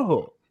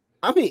 bro.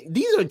 I mean,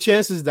 these are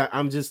chances that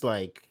I'm just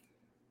like,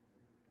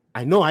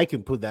 I know I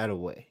can put that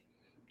away.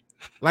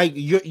 Like,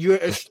 you're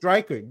a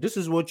striker. This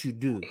is what you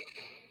do.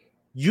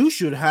 You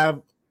should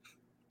have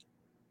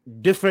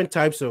different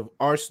types of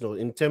arsenal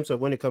in terms of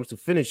when it comes to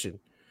finishing.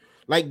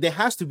 Like, there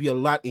has to be a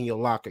lot in your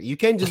locker. You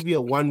can't just be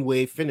a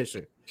one-way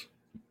finisher.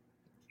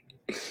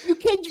 You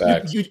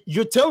can't.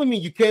 You're telling me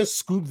you can't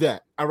scoop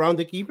that around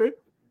the keeper?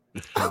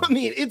 I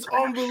mean, it's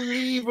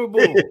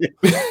unbelievable.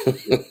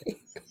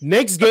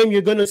 Next game,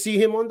 you're gonna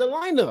see him on the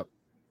lineup.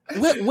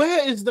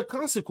 Where is the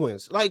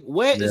consequence? Like,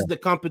 where is the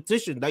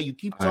competition that you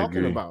keep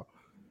talking about?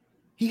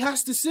 He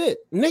has to sit.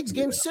 Next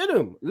game, sit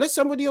him. Let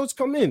somebody else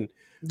come in.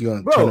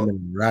 You're gonna turn him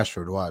in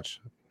Rashford.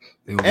 Watch.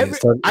 He'll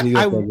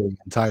be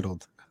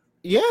entitled.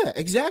 Yeah,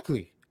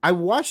 exactly. I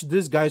watched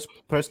this guy's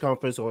press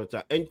conference all the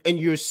time, and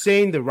you're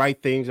saying the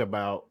right things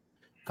about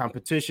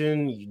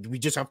competition. We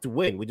just have to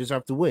win. We just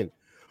have to win.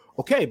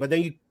 Okay, but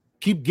then you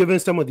keep giving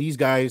some of these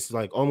guys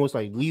like almost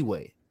like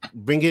leeway,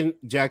 bringing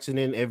Jackson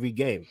in every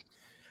game.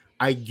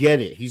 I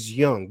get it. He's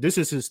young. This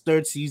is his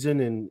third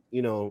season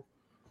in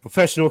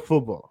professional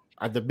football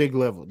at the big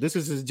level. This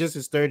is just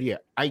his third year.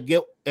 I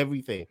get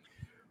everything,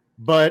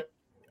 but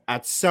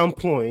at some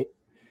point,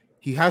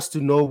 he has to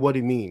know what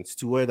it means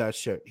to wear that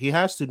shirt. He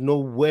has to know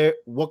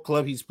what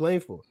club he's playing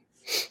for.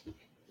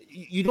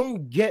 You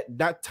don't get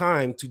that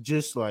time to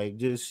just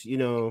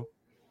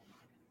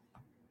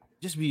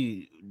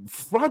be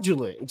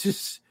fraudulent,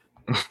 just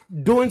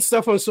doing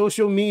stuff on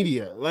social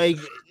media. Like,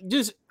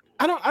 just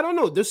I don't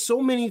know. There's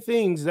so many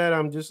things that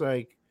I'm just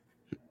like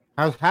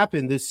have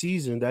happened this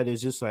season that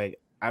is just like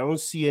I don't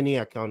see any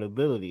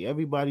accountability.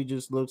 Everybody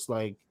just looks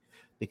like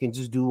they can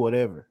just do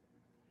whatever.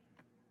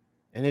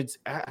 And it's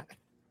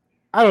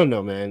I don't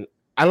know, man.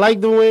 I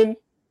like the win.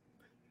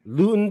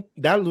 Luton,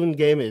 that Luton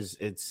game it's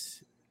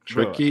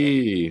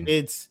tricky. Bro,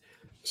 it's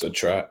a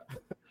trap.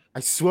 I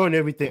swear on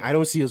everything, I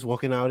don't see us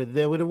walking out of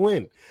there with a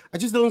win. I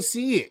just don't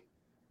see it.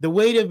 The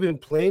way they've been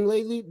playing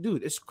lately,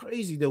 dude, it's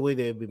crazy the way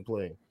they've been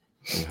playing.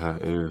 Yeah,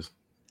 it is.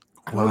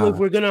 I don't know if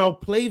we're gonna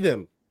outplay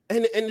them.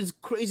 And it's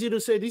crazy to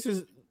say this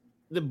is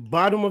the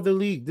bottom of the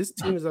league. This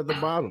team is at the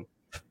bottom.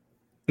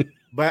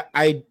 But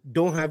I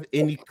don't have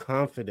any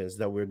confidence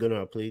that we're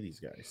gonna outplay these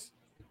guys.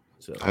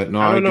 So I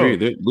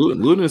agree.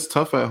 Luton is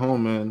tough at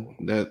home, man.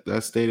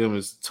 That stadium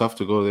is tough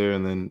to go there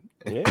and then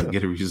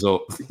get a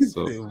result.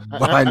 So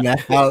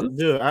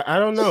I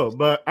don't know,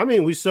 but I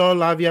mean, we saw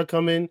Lavia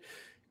come in,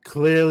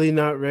 clearly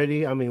not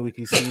ready. I mean, we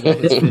can see that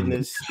his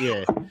fitness.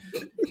 Yeah,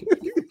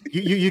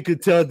 you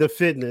could tell the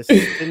fitness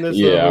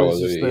level is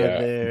just not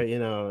there. You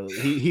know,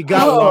 he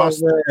got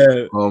lost.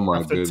 Man. Oh my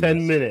after goodness.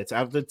 10 minutes.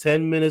 After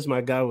 10 minutes, my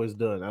guy was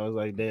done. I was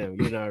like, damn,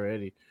 you're not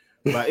ready.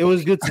 But it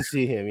was good to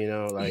see him. You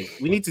know, like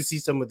we need to see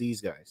some of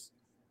these guys.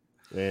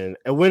 And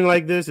a win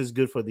like this is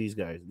good for these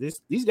guys.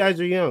 These guys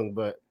are young,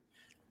 but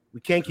we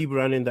can't keep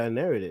running that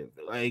narrative.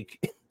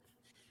 Like,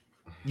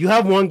 you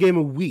have one game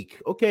a week.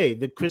 Okay,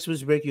 the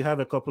Christmas break, you have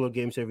a couple of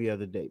games every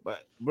other day.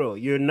 But, bro,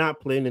 you're not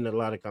playing in a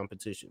lot of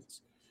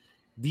competitions.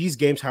 These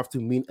games have to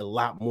mean a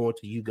lot more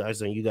to you guys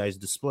than you guys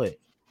display.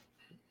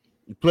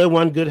 You play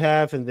one good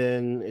half, and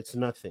then it's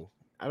nothing.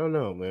 I don't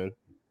know, man.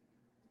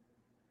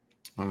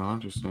 I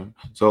understand.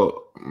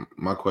 So,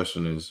 my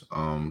question is,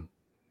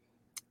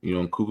 you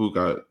know, Nkunku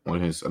got one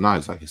of his, not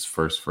it's like his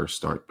first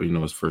start, but you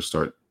know, his first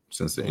start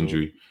since the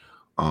injury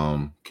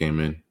came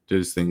in. Did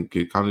his thing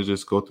kind of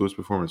just go through his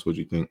performance? What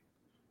do you think?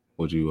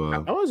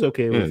 I was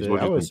okay with it.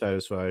 I was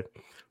satisfied.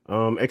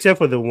 Except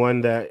for the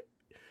one that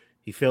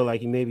he felt like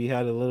he maybe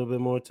had a little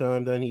bit more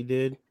time than he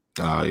did.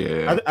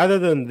 Yeah. Other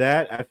than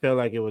that, I felt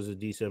like it was a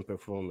decent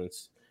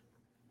performance.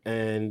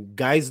 And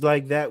guys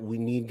like that, we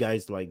need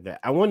guys like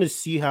that. I want to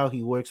see how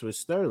he works with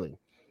Sterling.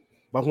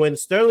 But when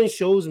Sterling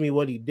shows me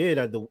what he did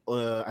at the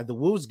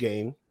Wolves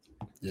game,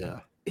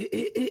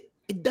 it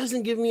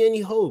doesn't give me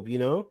any hope, you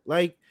know?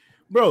 Like,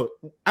 bro,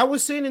 I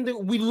was saying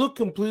that we look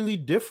completely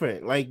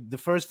different. Like the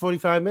first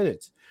 45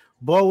 minutes,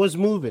 ball was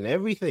moving,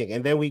 everything,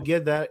 and then we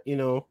get that, you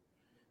know,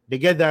 they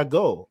get that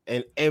goal,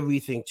 and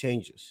everything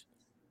changes.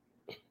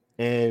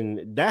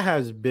 And that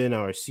has been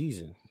our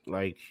season,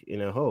 like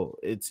in a whole.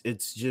 It's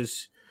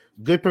just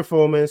good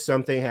performance.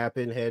 Something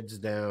happened, heads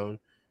down.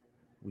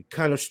 We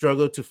kind of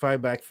struggle to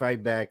fight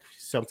back.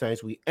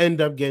 Sometimes we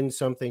end up getting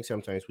something,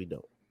 sometimes we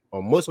don't.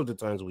 Or most of the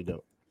times we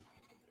don't.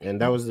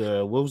 And that was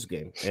the Wolves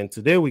game. And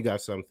today we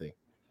got something.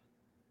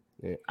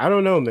 Yeah, I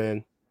don't know,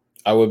 man.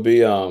 I would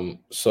be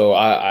so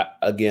I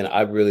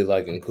really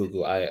like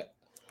Nkunku.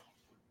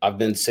 I've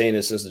been saying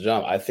it since the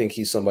jump. I think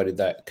he's somebody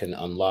that can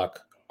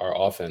unlock our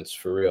offense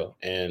for real.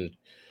 And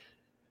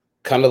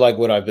kind of like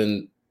what I've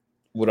been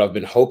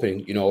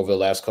hoping, you know, over the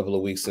last couple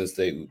of weeks since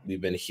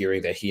we've been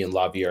hearing that he and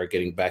Lavia are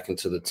getting back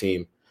into the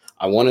team.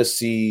 I want to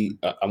see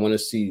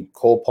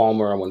Cole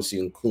Palmer. I want to see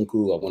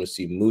Nkunku. I want to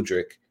see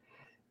Mudryk.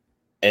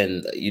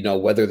 And, you know,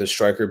 whether the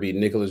striker be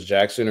Nicholas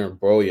Jackson or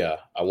Broja,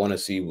 I want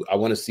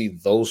to see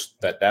those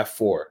that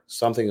four,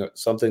 some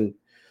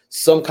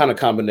kind of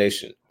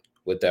combination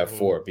with that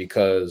four,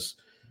 because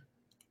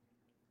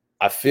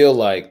I feel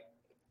like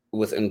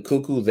with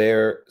Nkunku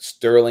there,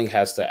 Sterling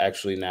has to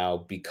actually now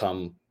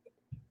become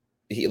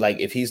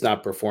if he's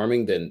not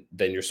performing, then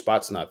your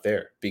spot's not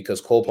there, because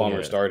Cole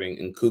Palmer starting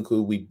and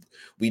Nkunku,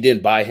 we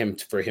didn't buy him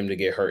for him to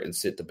get hurt and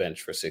sit the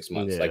bench for 6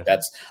 months. Like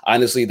that's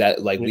honestly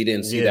that we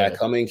didn't see that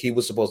coming. He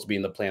was supposed to be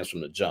in the plans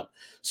from the jump.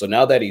 So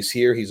now that he's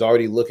here, he's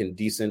already looking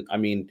decent. I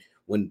mean,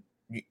 when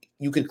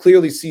you could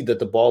clearly see that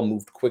the ball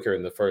moved quicker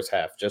in the first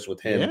half, just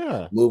with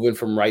him moving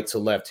from right to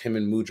left, him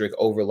and Mudryk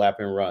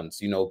overlapping runs,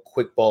 you know,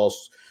 quick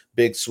balls,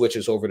 big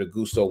switches over to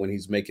Gusto when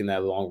he's making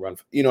that long run.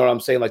 You know what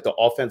I'm saying? Like the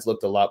offense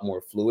looked a lot more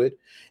fluid.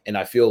 And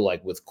I feel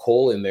like with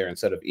Cole in there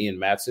instead of Ian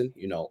Maatsen,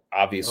 you know,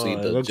 obviously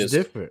it looks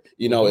different.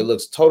 You know, it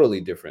looks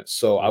totally different.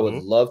 So I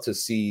would love to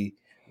see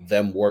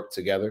them work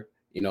together.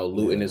 You know,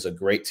 Luton is a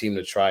great team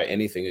to try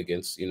anything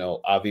against. You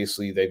know,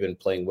 obviously they've been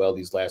playing well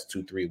these last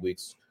 2-3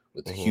 weeks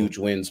with huge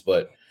wins,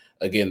 but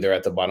again, they're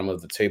at the bottom of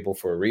the table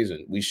for a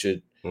reason. We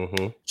should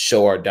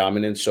show our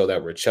dominance, show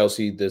that we're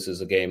Chelsea. This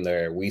is a game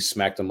there. We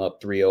smacked them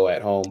up 3-0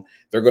 at home.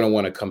 They're going to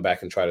want to come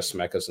back and try to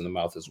smack us in the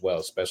mouth as well,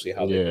 especially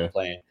how they've been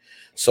playing.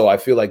 So I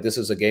feel like this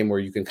is a game where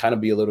you can kind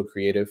of be a little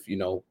creative. You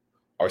know,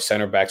 our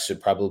center backs should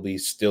probably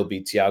still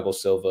be Thiago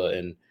Silva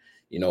and,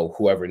 you know,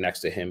 whoever next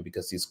to him,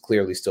 because he's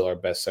clearly still our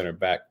best center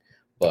back.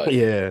 But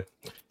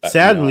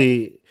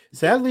sadly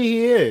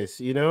he is.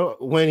 You know,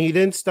 when he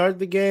didn't start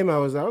the game, I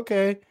was like,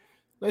 okay,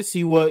 let's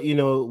see what, you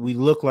know, we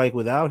look like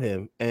without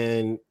him.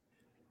 And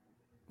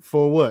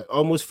for what,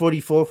 almost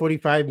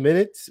 45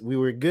 minutes, we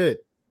were good,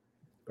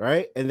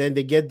 right? And then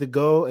they get the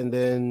goal, and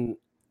then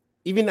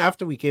even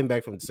after we came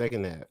back from the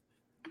second half,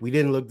 we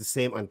didn't look the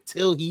same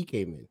until he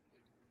came in.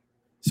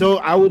 So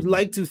I would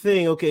like to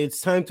think, okay, it's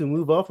time to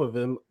move off of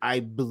him. I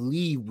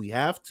believe we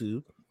have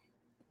to,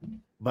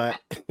 but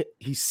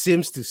he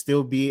seems to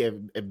still be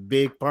a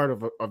big part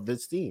of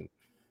this team.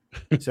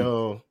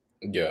 So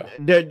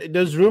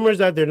there's rumors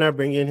that they're not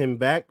bringing him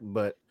back,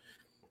 but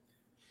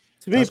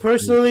to me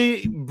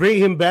personally, bring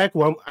him back.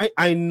 Well,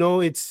 I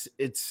know it's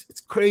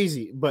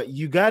crazy, but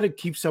you got to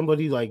keep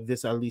somebody like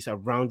this at least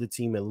around the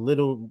team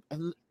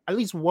at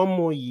least one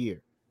more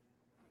year.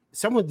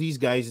 Some of these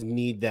guys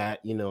need that,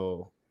 you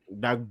know,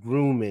 that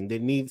grooming. They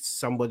need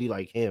somebody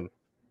like him,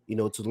 you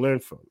know, to learn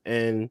from.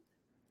 And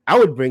I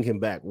would bring him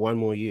back one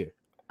more year.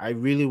 I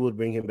really would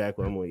bring him back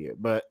one more year.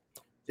 But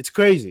it's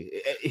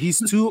crazy. He's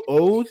too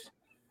old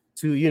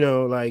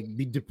to, like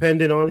be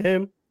dependent on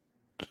him.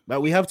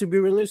 But we have to be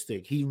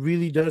realistic. He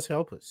really does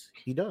help us.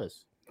 He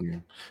does.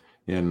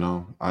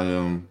 No.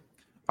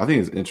 I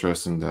think it's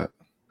interesting that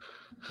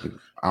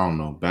I don't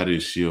know,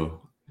 Badius Shield.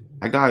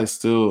 That guy is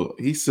still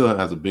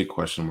has a big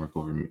question mark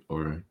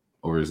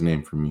over his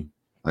name for me.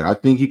 Like I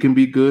think he can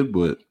be good,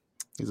 but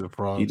he's a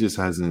fraud. He just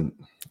hasn't.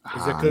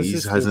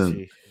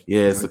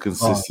 It's the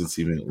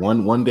consistency,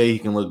 man. One day he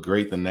can look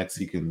great, the next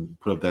he can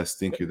put up that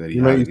stinker that he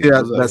had. You see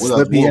that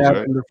slip he had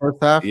in the first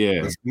half?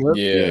 Yeah.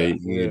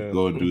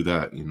 Go and do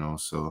that,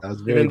 So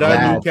even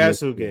that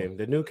Newcastle game,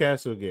 the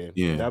Newcastle game.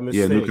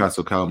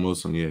 Newcastle, Callum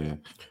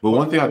Wilson, But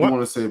one thing I do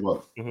want to say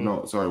about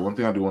one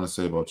thing I do want to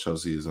say about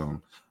Chelsea is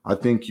I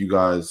think you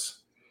guys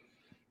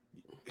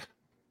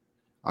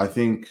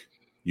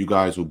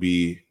will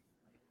be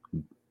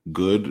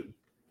good,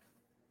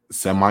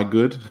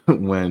 semi-good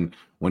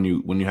when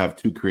you have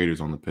two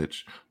creators on the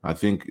pitch. I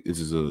think this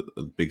is a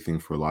big thing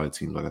for a lot of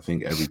teams. Like I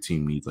think every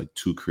team needs like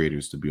two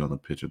creators to be on the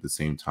pitch at the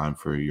same time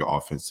for your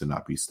offense to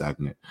not be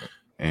stagnant.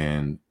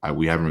 And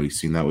we haven't really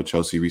seen that with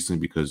Chelsea recently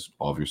because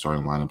all of your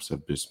starting lineups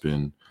have just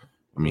been.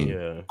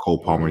 Cole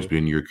Palmer's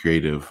been your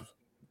creative.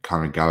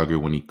 Conor Gallagher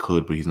when he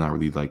could, but he's not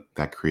really like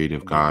that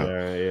creative guy.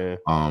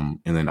 And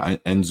then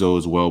Enzo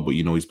as well, but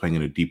he's playing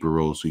in a deeper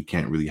role, so he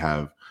can't really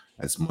have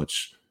as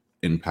much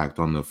impact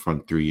on the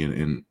front three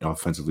and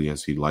offensively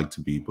as he'd like to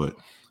be. But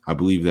I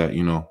believe that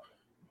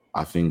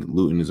I think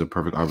Luton is a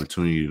perfect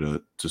opportunity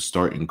to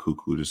start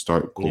Nkunku, to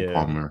start Cole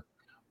Palmer,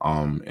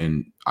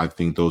 and I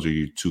think those are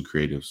your two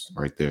creatives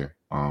right there.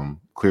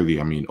 Clearly,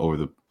 over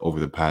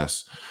the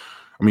past,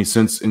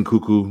 since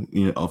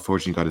Nkunku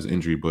unfortunately got his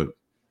injury, but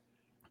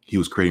he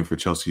was creating for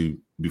Chelsea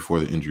before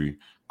the injury.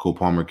 Cole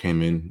Palmer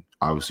came in,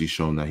 obviously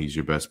showing that he's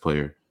your best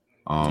player,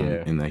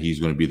 and that he's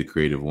going to be the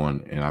creative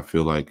one. And I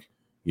feel like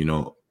it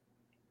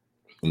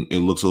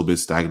looks a little bit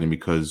stagnant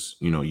because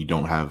you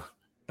don't have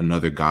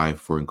another guy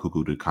for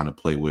Nkunku to kind of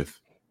play with.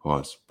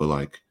 But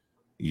like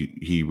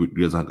he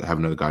doesn't have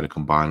another guy to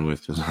combine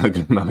with, just like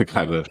another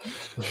guy to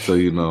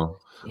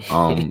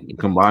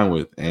combine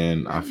with.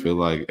 And I feel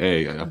like,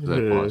 hey, after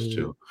that pause,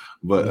 chill.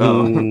 But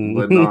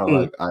no,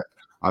 like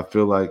I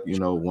feel like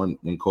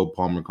when Cole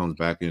Palmer comes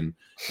back and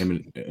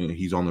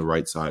he's on the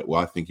right side.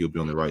 Well, I think he'll be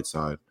on the right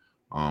side,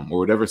 or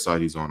whatever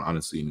side he's on.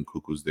 Honestly, and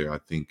Nkunku's there. I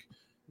think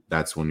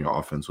that's when your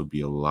offense will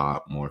be a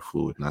lot more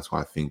fluid, and that's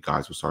why I think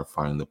guys will start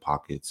finding the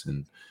pockets,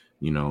 and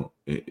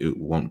it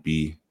won't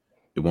be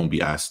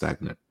as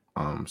stagnant.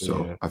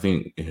 I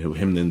think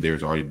him then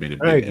there's already been a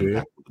big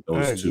impact with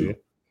those two.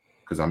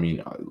 Because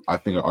I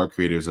think our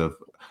creators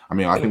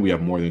I think we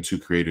have more than two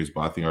creators,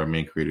 but I think our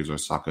main creators are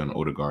Saka and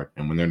Odegaard,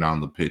 and when they're not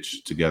on the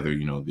pitch together,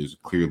 there's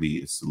clearly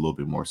it's a little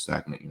bit more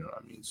stagnant. You know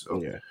what I mean?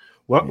 So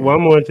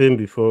One more thing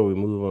before we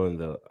move on,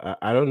 though.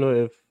 I don't know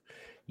if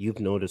you've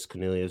noticed,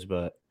 Cornelius,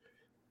 but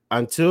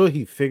until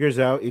he figures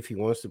out if he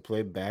wants to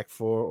play back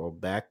four or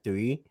back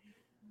three,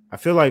 I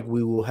feel like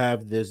we will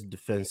have this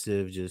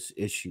defensive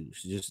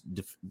issues,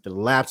 the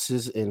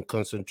lapses in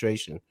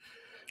concentration.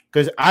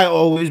 Because I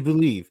always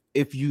believe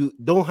if you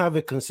don't have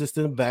a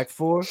consistent back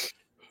four,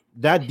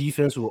 that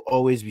defense will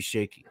always be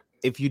shaky.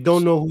 If you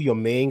don't know who your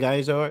main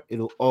guys are,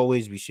 it'll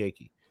always be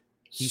shaky.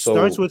 He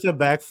starts with a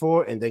back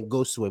four and then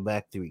goes to a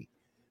back three.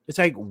 It's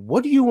like,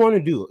 what do you want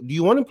to do? Do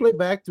you want to play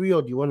back three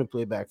or do you want to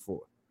play back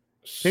four?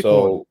 Pick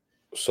one.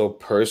 So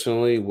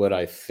personally, what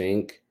I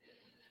think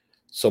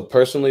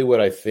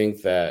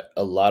that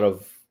a lot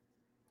of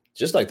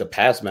just like the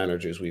past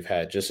managers we've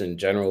had, just in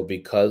general,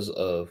 because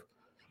of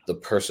the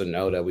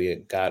personnel that we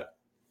got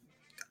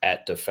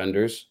at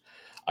defenders,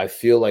 I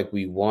feel like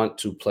we want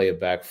to play a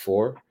back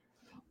four,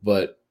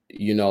 but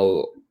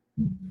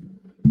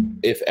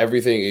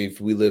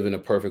if we live in a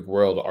perfect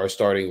world, our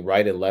starting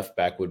right and left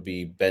back would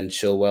be Ben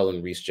Chilwell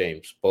and Reece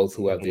James, both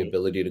who have the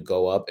ability to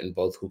go up and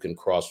both who can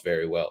cross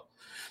very well.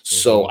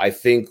 So I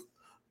think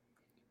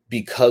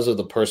because of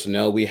the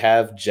personnel we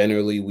have,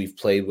 generally we've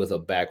played with a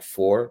back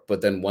four,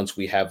 but then once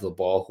we have the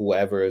ball,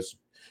 whoever is,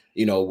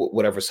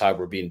 whatever side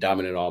we're being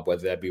dominant on,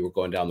 whether that be we're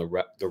going down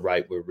the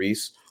right with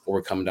Reece or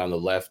we're coming down the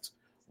left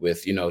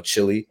with,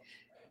 Chile,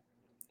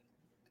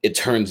 it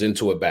turns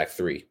into a back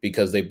three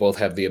because they both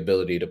have the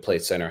ability to play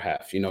center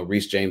half.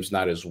 Reece James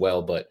not as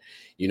well, but,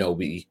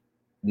 we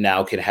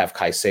now can have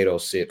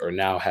Caicedo sit or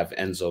now have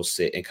Enzo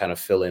sit and kind of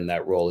fill in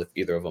that role if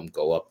either of them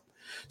go up.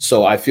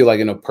 So I feel like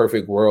in a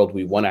perfect world,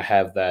 we want to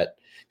have that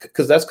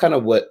because that's kind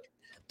of what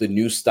the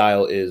new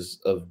style is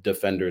of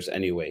defenders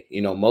anyway.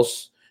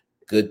 Most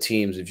good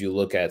teams, if you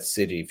look at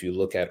City, if you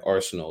look at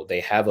Arsenal, they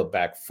have a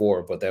back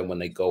four, but then when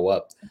they go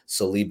up,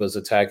 Saliba's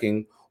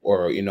attacking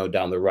or,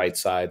 down the right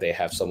side, they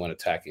have someone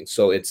attacking.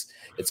 So it's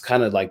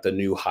kind of like the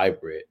new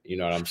hybrid, you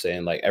know what I'm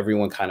saying? Like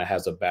everyone kind of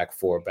has a back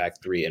four,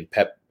 back three, and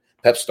Pep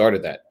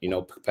started that,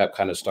 Pep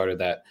kind of started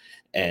that,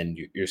 and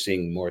you're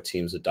seeing more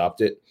teams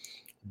adopt it.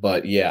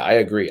 But yeah, I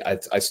agree.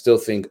 I still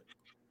think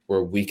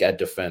we're weak at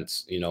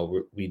defense.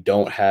 We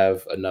don't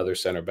have another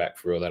center back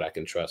for real that I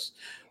can trust.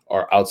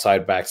 Our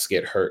outside backs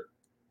get hurt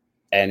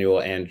annual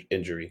and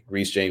injury.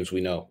 Reece James,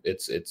 we know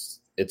it's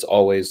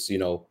always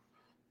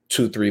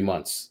 2-3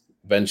 months.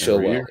 Ben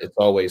Chilwell, it's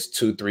always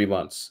 2-3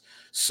 months.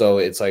 So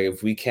it's like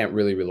if we can't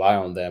really rely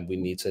on them, we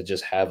need to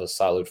just have a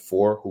solid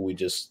 4 who we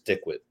just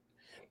stick with.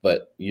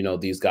 But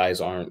these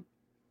guys aren't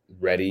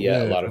ready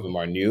yet. A lot of them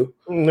are new.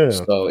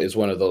 So it's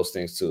one of those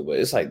things too. But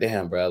it's like,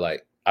 damn, bro,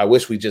 like I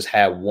wish we just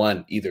had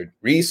one, either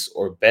Reece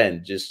or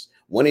Ben. Just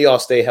one of y'all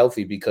stay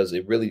healthy, because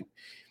it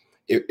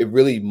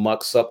really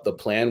mucks up the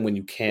plan when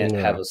you can't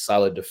have a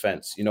solid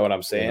defense. You know what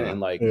I'm saying? And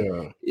like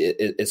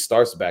it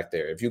starts back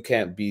there. If you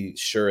can't be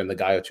sure in the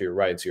guy to your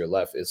right, to your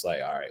left, it's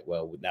like, all right,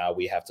 well, now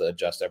we have to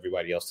adjust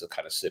everybody else to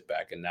kind of sit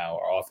back, and now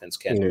our offense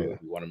can't do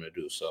what we want them to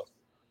do. So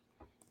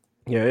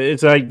yeah,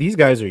 it's like these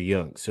guys are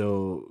young,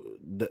 so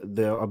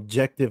the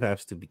objective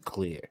has to be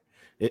clear.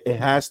 It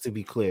has to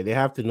be clear. They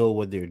have to know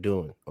what they're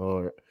doing,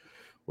 or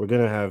we're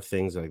gonna have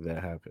things like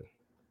that happen.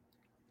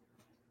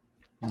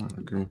 I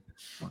agree.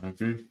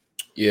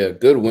 Yeah,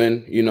 good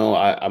win.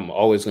 I'm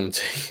always gonna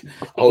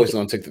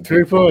take the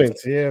 3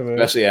 points. Yeah, man.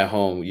 Especially at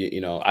home.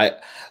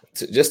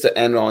 Just to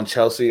end on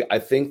Chelsea, I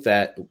think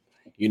that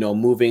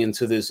moving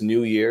into this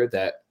new year,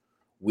 that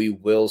we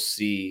will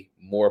see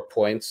more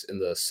points in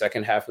the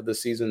second half of the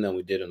season than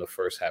we did in the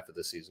first half of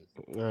the season.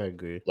 I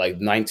agree.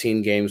 Like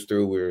 19 games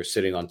through, we were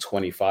sitting on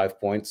 25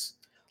 points.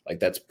 Like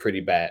that's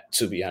pretty bad,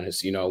 to be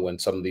honest. when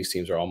some of these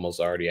teams are almost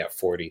already at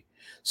 40.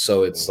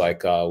 So it's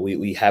like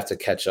we have to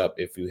catch up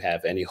if you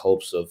have any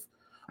hopes of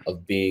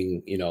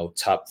being,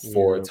 top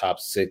 4,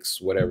 top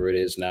 6, whatever it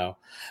is now.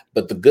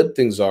 But the good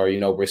things are,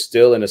 we're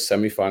still in a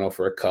semifinal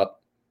for a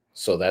cup.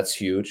 So that's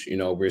huge.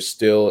 We're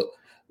still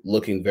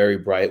looking very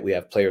bright. We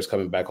have players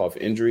coming back off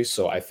injury.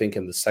 So I think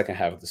in the second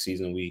half of the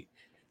season, we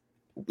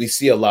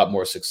see a lot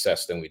more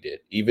success than we did.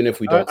 Even if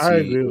we don't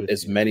see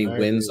as many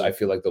wins, I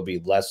feel like there'll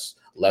be less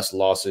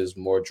losses,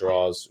 more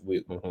draws.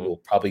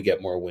 We'll probably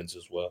get more wins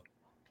as well.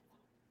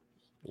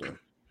 Yeah.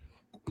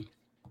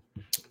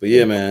 But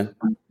yeah, man,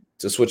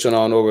 to switching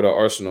on over to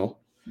Arsenal.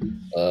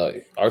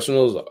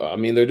 Arsenal's,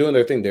 they're doing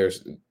their thing. They're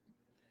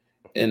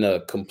in a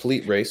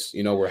complete race.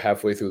 We're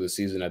halfway through the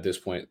season at this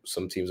point.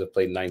 Some teams have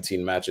played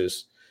 19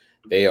 matches.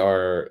 They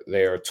are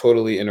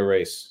totally in a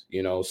race,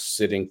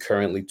 sitting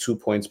currently 2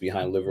 points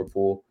behind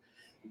Liverpool.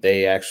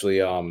 They actually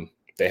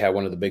they had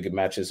one of the big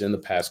matches in the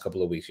past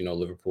couple of weeks.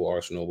 Liverpool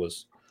Arsenal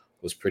was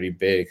pretty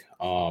big.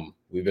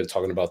 We've been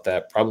talking about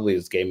that probably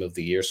as game of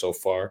the year so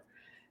far,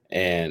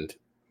 and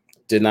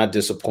did not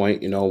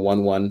disappoint.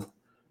 1-1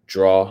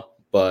 draw,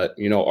 but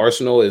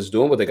Arsenal is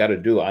doing what they got to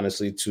do,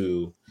 honestly,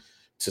 to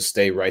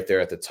stay right there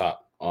at the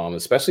top.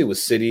 Especially with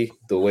City,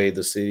 the way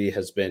the City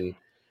has been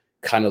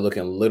kind of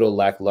looking a little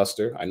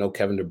lackluster. I know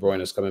Kevin De Bruyne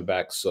is coming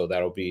back, so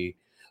that'll be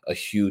a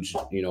huge,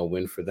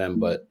 win for them.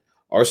 But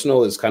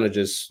Arsenal is kind of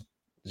just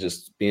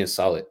being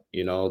solid.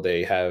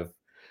 They have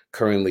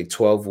currently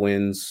 12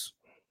 wins,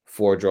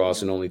 4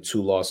 draws, and only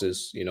 2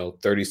 losses.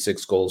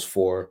 36 goals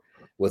for,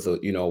 with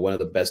one of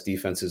the best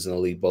defenses in the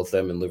league. Both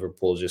them and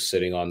Liverpool just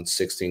sitting on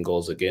 16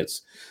 goals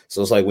against.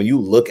 So it's like when you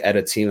look at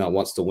a team that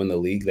wants to win the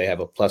league, they have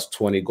a plus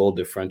 20 goal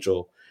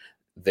differential.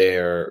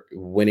 They're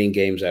winning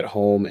games at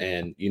home,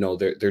 and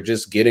they're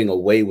just getting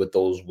away with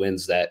those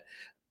wins that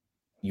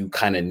you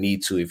kind of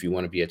need to if you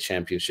want to be a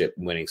championship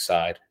winning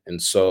side. And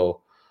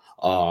so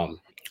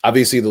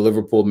obviously the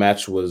Liverpool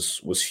match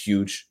was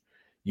huge.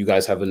 You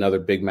guys have another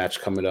big match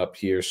coming up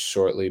here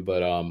shortly, but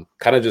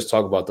kind of just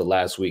talk about the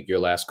last week, your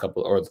last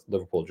couple, or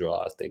Liverpool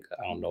draw. I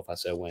don't know if I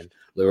said when.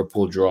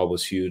 Liverpool draw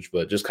was huge,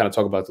 but just kind of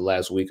talk about the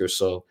last week or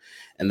so.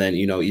 And then,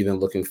 even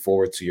looking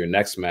forward to your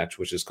next match,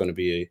 which is going to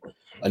be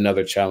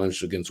another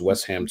challenge against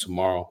West Ham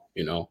tomorrow,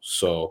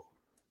 So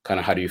kind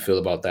of how do you feel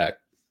about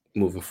that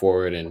moving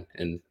forward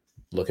and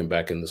looking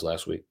back in this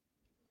last week?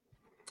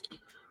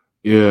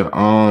 Yeah,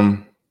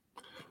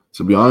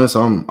 to be honest,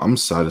 I'm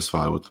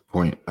satisfied with the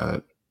point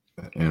at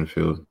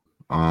Anfield.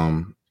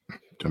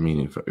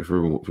 If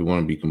we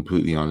want to be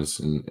completely honest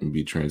and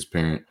be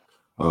transparent,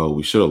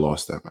 we should have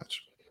lost that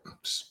match.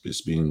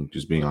 Just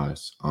being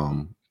honest.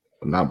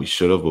 Not we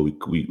should have, but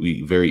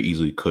we very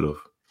easily could have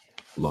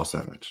lost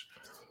that match.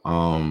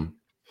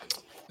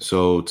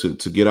 So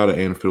to get out of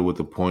Anfield with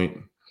a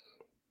point,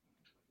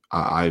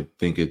 I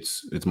think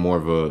it's more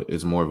of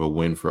a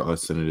win for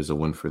us than it is a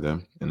win for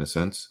them in a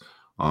sense.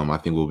 I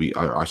think we'll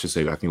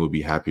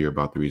be happier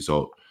about the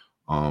result.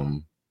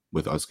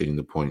 With us getting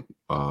the point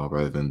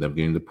rather than them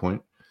getting the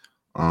point.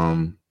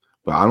 But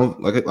I don't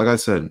like I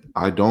said,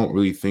 I don't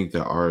really think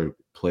that our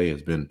play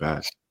has been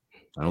bad.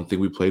 I don't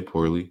think we played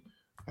poorly.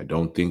 I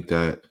don't think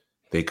that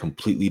they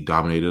completely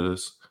dominated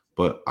us.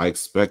 But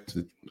this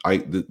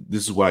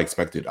is what I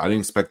expected. I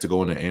didn't expect to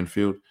go into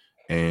Anfield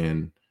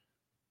and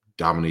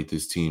dominate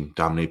this team,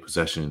 dominate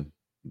possession.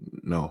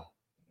 No,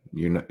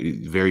 you're not.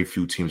 Very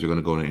few teams are going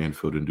to go into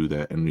Anfield and do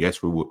that. And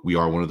yes, we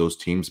are one of those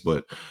teams,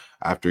 but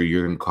after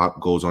Jurgen Klopp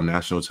goes on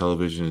national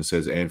television and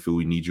says, Anfield,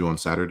 we need you on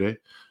Saturday.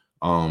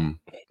 Yeah,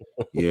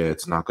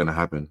 it's not going to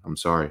happen. I'm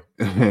sorry.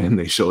 And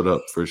they showed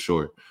up for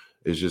sure.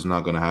 It's just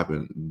not going to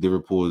happen.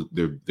 Liverpool,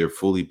 they're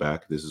fully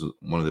back. This is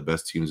one of the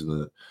best teams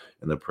in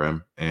the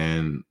Prem,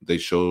 and they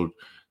showed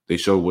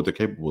what they're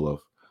capable of.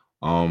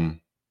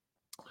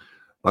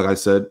 Like I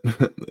said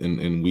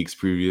in weeks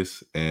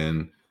previous,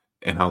 and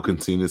I'll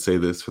continue to say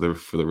this for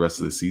the rest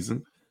of the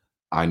season.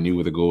 I knew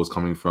where the goal was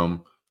coming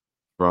from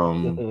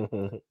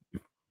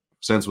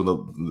since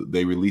when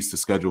they released the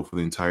schedule for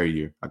the entire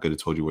year. I could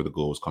have told you where the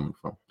goal was coming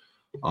from.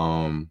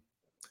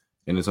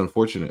 And it's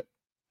unfortunate.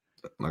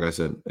 Like I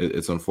said,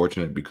 it's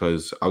unfortunate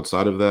because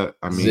outside of that,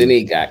 I mean,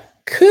 Zinni got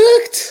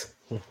cooked.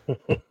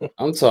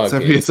 I'm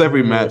talking. It's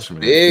every match,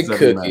 man. Big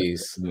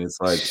cookies. And it's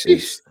like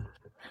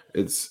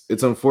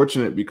it's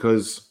unfortunate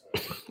because,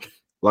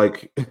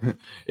 like,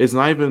 it's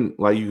not even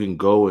like you can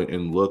go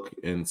and look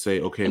and say,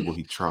 okay, well,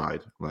 he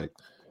tried. Like,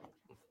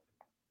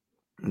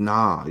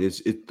 nah,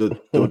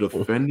 the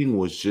defending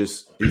was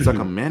just, it's like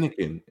a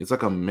mannequin. It's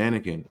like a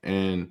mannequin,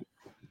 and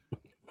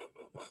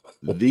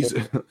these.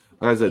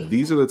 Like I said,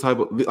 these are the type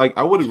of, like,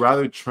 I would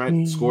rather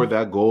Trent score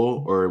that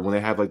goal, or when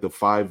they have like the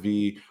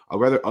 5v, I'd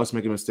rather us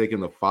make a mistake in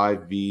the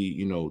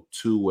 5v,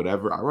 2,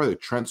 whatever. I'd rather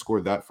Trent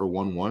score that for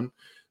 1-1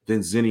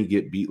 than Zinni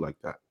get beat like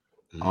that.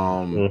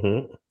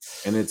 And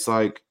it's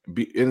like,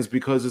 and it's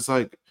because it's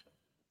like,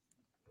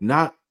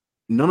 none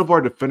of our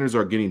defenders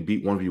are getting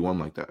beat 1v1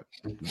 like that.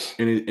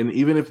 And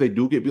even if they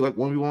do get beat like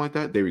 1v1 like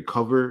that, they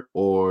recover,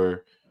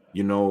 or,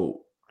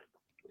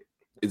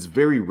 it's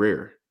very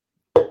rare.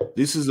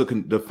 This is a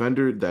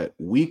defender that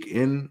week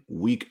in,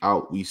 week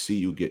out, we see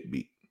you get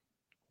beat.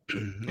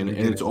 And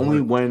it's only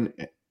when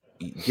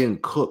getting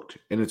cooked.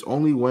 And it's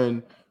only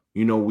when,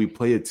 we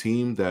play a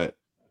team that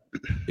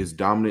is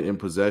dominant in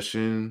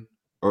possession,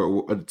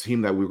 or a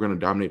team that we're going to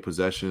dominate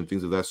possession and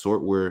things of that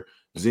sort, where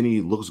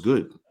Zinni looks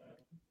good.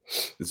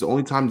 It's the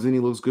only time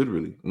Zinni looks good,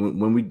 really.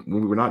 When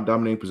we're not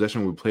dominating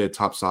possession, we play a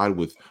top side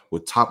with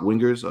top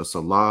wingers, a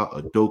Salah,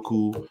 a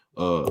Doku,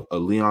 a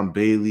Leon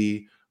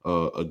Bailey,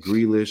 a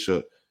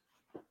Grealish,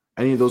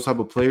 any of those type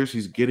of players,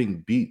 he's getting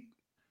beat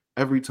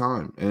every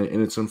time, and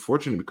it's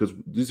unfortunate because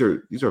these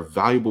are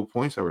valuable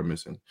points that we're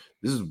missing.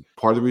 This is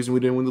part of the reason we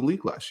didn't win the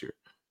league last year.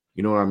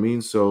 You know what I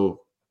mean?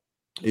 So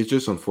it's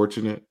just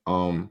unfortunate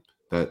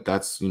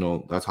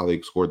that's how they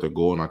scored their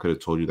goal, and I could have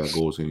told you that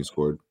goal was going to be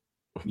scored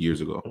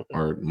years ago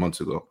or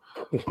months ago.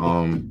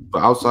 But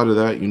outside of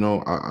that,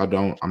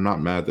 I'm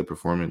not mad at the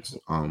performance.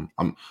 I'm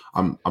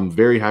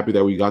very happy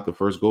that we got the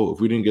first goal. If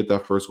we didn't get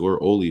that first goal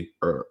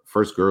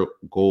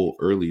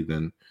early,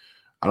 then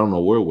I don't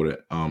know where it would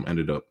have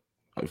ended up,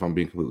 if I'm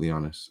being completely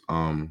honest.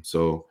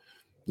 So,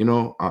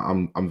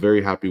 I'm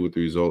very happy with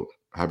the result.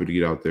 Happy to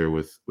get out there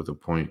with a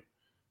point,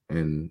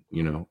 and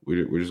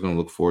we're just gonna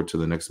look forward to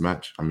the next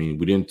match. I mean,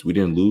 we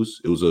didn't lose.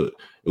 It was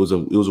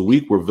a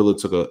week where Villa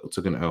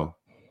took an L,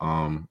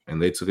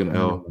 and they took an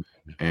L,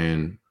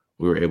 and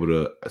we were able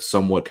to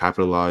somewhat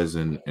capitalize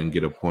and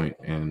get a point.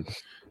 And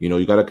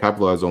you got to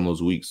capitalize on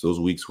those weeks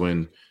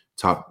when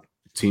top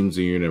teams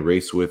that you're in a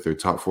race with, or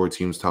top 4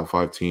 teams, top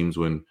 5 teams,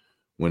 when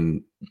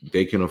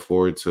they can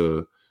afford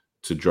to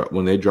drop,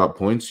 when they drop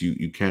points,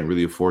 you can't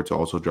really afford to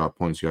also drop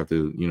points. You have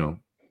to,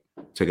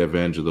 take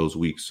advantage of those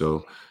weeks.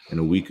 So in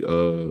a week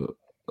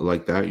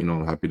like that,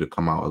 I'm happy to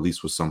come out at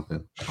least with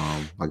something.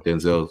 Like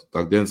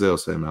Denzel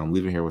said, man, I'm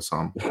leaving here with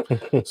something.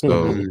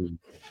 So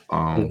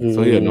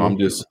yeah, no,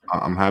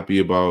 I'm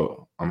happy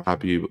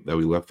that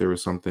we left there with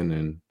something,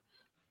 and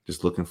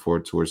just looking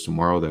forward towards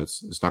tomorrow.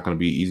 It's not going to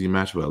be an easy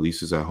match, but at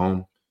least it's at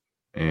home.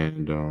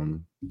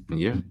 And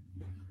yeah.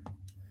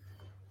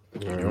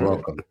 You're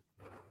welcome.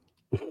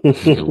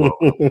 You're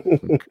welcome.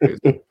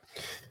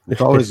 It's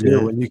always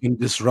good when you can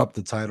disrupt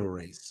the title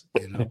race,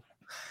 Yeah.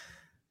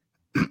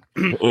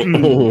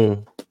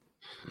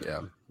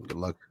 Good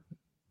luck.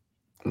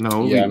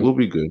 No, we'll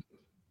be good.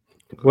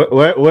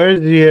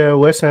 Where's the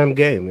West Ham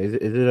game? Is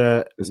it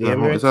the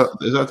Emirates? It's at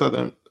the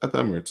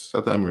Emirates.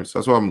 At the Emirates.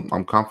 That's why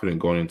I'm confident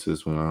going into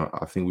this one.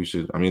 I think we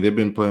should. I mean, they've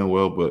been playing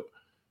well, but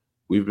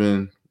we've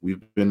been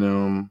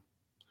playing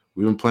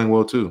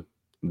well too.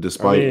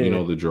 Despite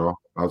the draw.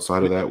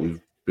 Outside of that,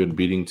 we've been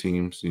beating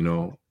teams.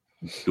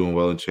 Doing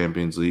well in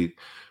Champions League.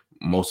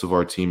 Most of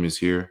our team is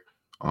here.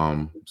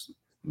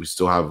 We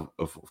still have,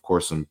 of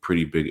course, some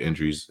pretty big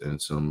injuries in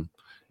some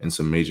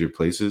major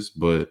places,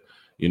 but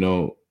I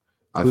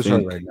Who's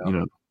think hurt right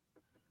now?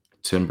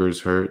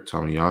 Timber's hurt,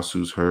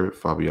 Tomiyasu's hurt,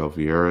 Fabio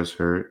Vieira's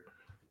hurt.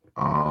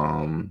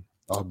 Kai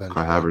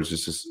Havertz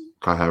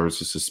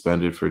is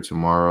suspended for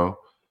tomorrow.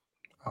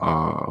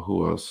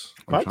 Who else?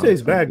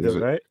 Partey's back though,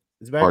 right?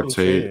 It's back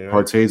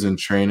Partey's in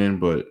training,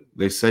 but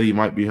they said he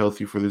might be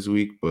healthy for this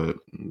week, but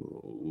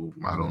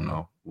I don't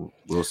know.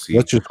 We'll see.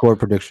 What's your score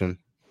prediction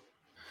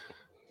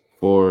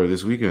for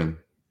this weekend?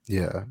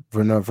 Yeah,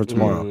 for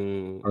tomorrow.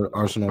 Or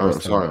Arsenal.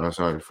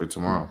 Sorry, for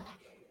tomorrow.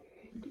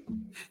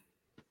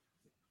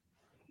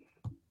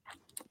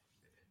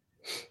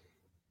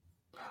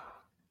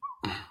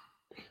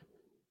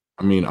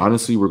 I mean,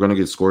 honestly, we're gonna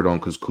get scored on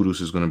because Kudus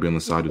is gonna be on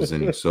the side of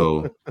Zinni,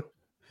 so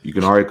you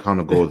can already kind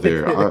of go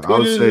there. I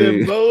would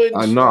say,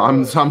 I know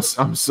I'm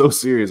so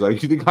serious.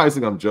 Like, you guys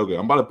think I'm joking?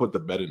 I'm about to put the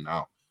bet in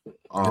now.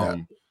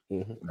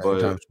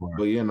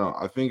 But you know,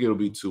 I think it'll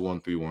be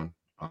 2-1,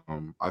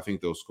 3-1. I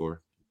think they'll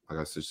score, like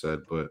I just said.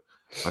 But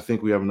I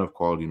think we have enough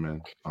quality,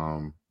 man.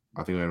 I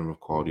think we have enough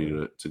quality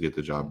to get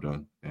the job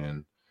done.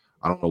 And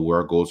I don't know where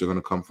our goals are going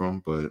to come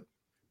from, but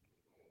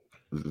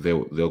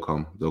they'll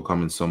come. They'll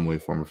come in some way,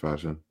 form, or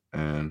fashion,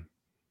 and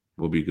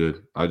we'll be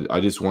good. I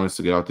just want us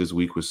to get out this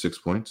week with 6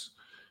 points.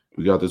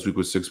 We got this week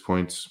with 6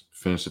 points,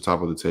 finish the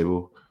top of the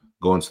table,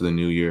 go into the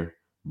new year,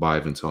 buy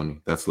Ivan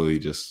Toney. That's literally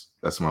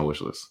that's my wish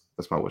list.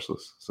 That's my wish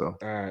list. So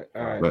all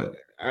right. But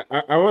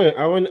I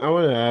want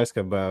to ask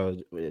about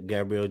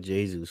Gabriel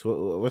Jesus.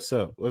 What's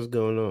up? What's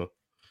going on?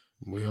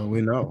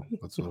 We know.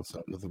 What's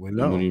up? We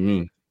know. What do you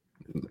mean?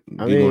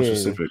 I mean, more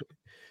specific.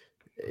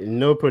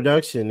 No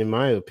production, in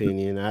my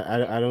opinion.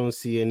 I don't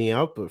see any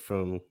output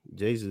from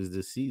Jesus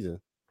this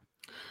season.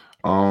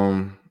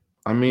 I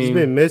mean, he's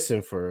been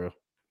missing for real.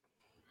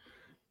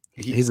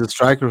 He's a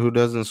striker who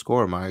doesn't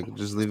score, Mike.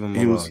 Just leave him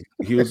alone.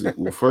 He was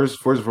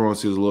first and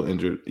foremost, he was a little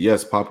injured.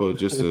 Yes, Papa,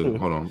 just to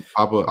hold on.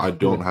 Papa, I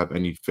don't have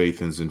any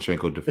faith in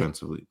Zinchenko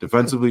defensively.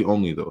 Defensively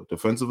only, though.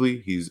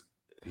 Defensively, he's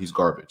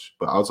garbage.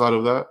 But outside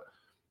of that,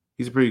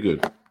 he's pretty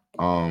good.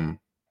 In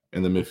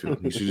the midfield.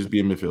 He should just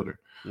be a midfielder.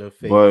 No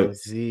faith.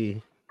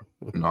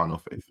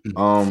 No faith.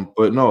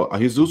 But no,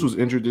 Jesus was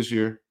injured this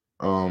year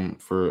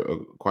for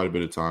quite a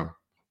bit of time.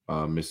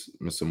 Missed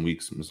some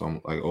weeks,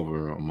 like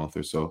over a month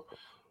or so.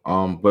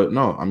 But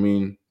no, I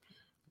mean,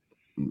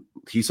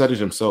 he said it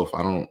himself.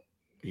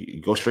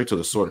 He go straight to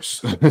the source.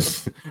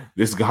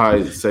 This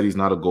guy said he's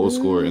not a goal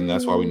scorer, and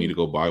that's why we need to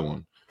go buy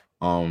one.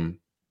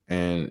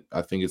 And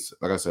I think it's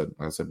like I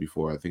said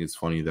before, I think it's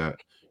funny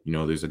that, you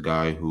know, there's a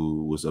guy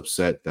who was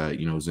upset that,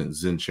 you know,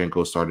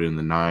 Zinchenko started in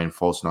the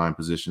false nine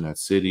position at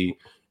City,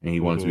 and he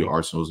wanted to be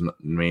Arsenal's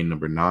main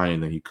number 9,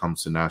 and then he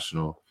comes to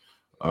national,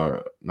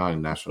 not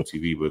in national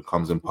TV, but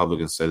comes in public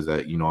and says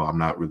that, you know, I'm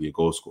not really a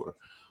goal scorer.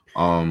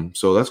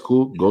 So that's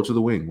cool. Go to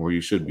the wing where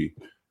you should be.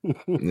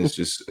 And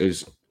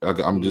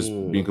I'm just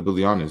being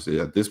completely honest.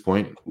 At this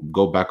point,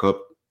 go back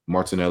up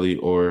Martinelli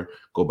or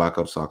go back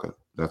up Saka.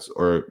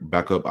 Or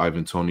back up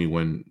Ivan Toney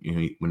when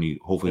he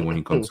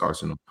comes to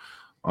Arsenal.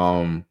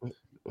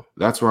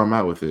 That's where I'm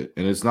at with it.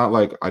 And it's not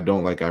like I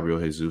don't like Gabriel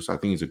Jesus. I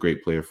think he's a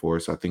great player for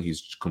us. I think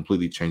he's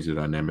completely changed the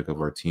dynamic of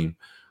our team.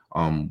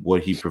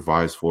 What he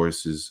provides for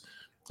us is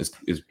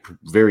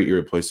very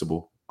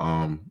irreplaceable.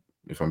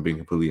 If I'm being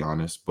completely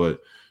honest, but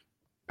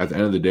at the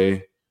end of the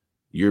day,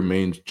 your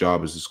main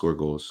job is to score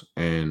goals.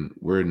 And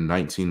we're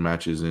 19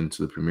 matches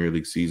into the Premier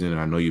League season. And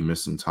I know you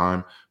missed some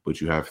time, but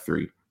you have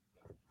 3.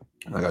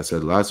 Like I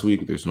said last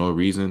week, there's no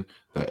reason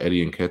that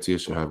Eddie Nketiah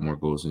should have more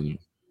goals than you.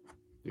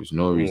 There's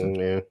no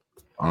reason.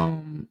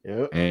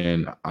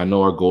 And I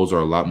know our goals are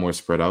a lot more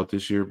spread out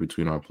this year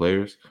between our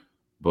players,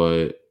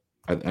 but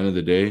at the end of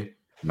the day,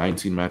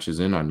 19 matches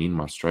in, I need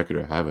my striker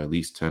to have at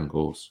least 10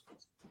 goals.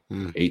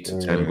 8 to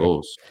 10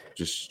 goals.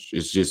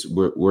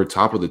 We're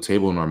top of the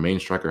table and our main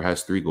striker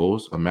has 3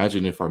 goals.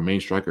 Imagine if our main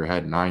striker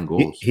had 9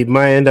 goals. He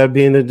might end up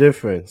being the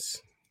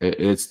difference. It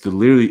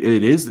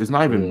is. It's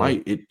not even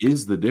might. It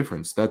is the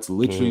difference. That's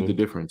literally the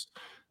difference.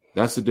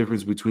 That's the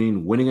difference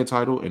between winning a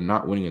title and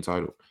not winning a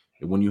title.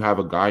 And when you have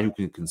a guy who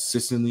can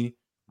consistently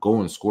go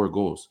and score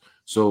goals.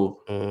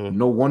 So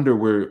no wonder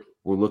we're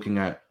looking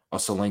at a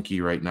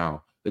Solanke right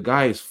now. The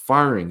guy is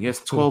firing. He has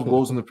 12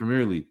 goals in the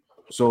Premier League.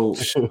 So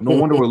no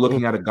wonder we're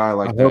looking at a guy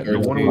like that. No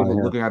wonder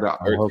we're looking at a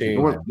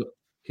 13.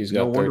 He's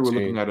got 13. We're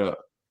looking at a.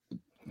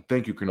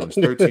 Thank you, Cornelius.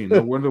 13.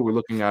 No wonder we're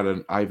looking at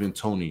an Ivan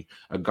Toney,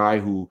 a guy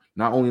who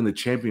not only in the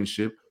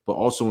Championship but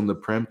also in the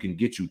Prem can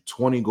get you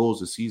 20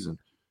 goals a season.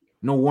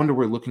 No wonder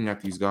we're looking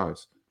at these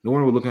guys. No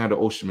wonder we're looking at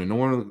Osimhen. No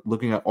wonder we're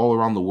looking at all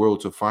around the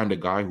world to find a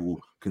guy who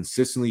will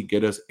consistently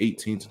get us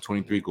 18 to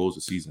 23 goals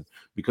a season.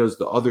 Because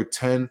the other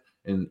 10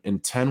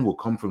 and 10 will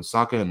come from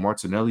Saka and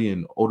Martinelli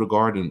and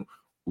Odegaard and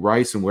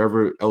Rice and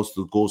wherever else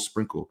the goals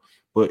sprinkle.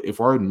 But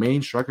if our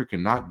main striker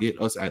cannot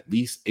get us at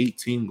least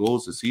 18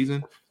 goals a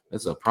season,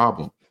 that's a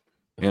problem.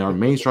 And our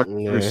main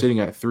striker is sitting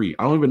at 3.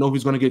 I don't even know if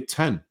he's going to get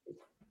 10.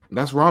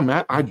 That's where I'm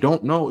at. I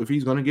don't know if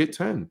he's going to get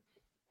 10.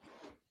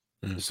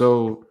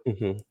 So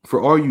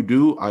for all you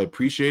do, I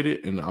appreciate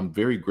it and I'm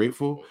very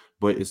grateful,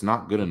 but it's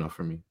not good enough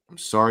for me. I'm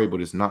sorry, but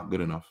it's not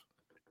good enough.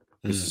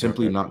 It's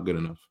simply not good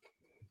enough.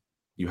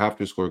 You have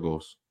to score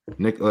goals.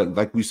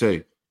 Like we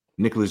say,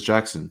 Nicholas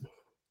Jackson.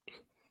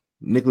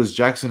 Nicholas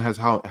Jackson has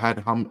had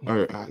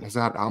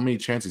how many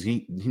chances?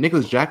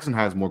 Nicholas Jackson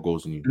has more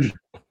goals than you.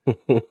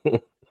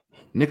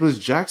 Nicholas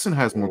Jackson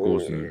has more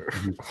goals than you.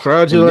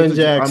 Fraudulent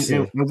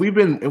Jackson.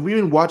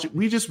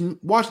 We just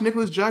watched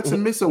Nicholas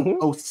Jackson miss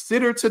a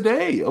sitter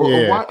today, a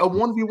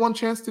 1v1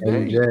 chance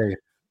today.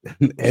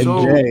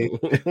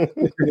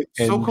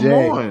 So come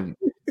on.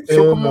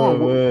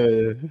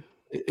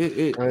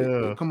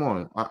 Come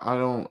on.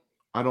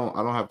 I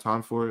don't have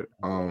time for it.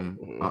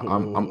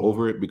 I'm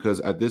over it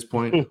because at this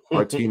point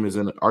our team is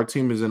in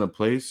a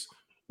place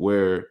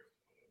where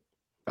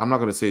I'm not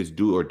gonna say it's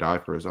do or die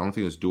for us. I don't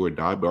think it's do or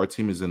die, but our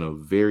team is in a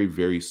very,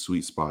 very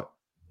sweet spot.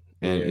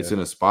 And it's in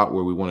a spot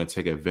where we want to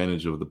take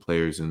advantage of the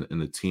players in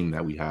the team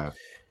that we have.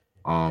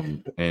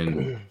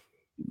 And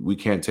we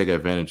can't take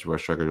advantage of our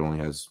striker who only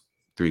has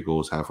 3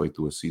 goals halfway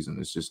through a season.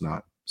 It's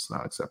not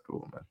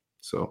acceptable, man.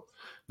 So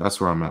that's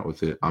where I'm at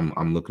with it.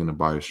 I'm looking to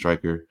buy a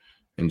striker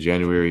in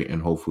January,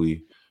 and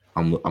hopefully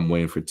I'm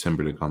waiting for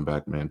Timber to come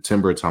back, man.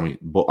 Timber, Tommy,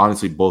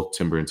 honestly, both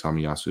Timber and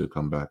Tomiyasu to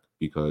come back,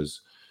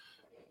 because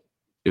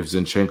if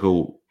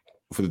Zinchenko,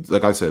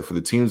 like I said, for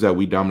the teams that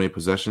we dominate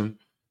possession,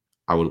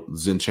 I would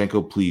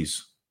Zinchenko,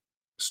 please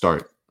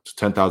start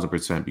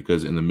 10,000%,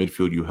 because in the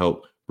midfield you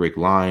help break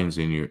lines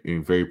and you're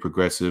very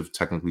progressive,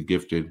 technically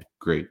gifted.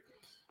 Great.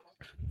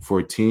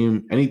 For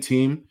any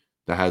team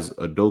that has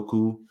a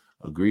Doku,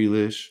 a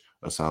Grealish,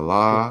 a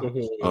Salah,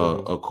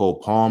 a Cole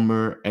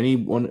Palmer,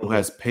 anyone who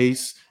has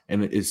pace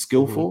and is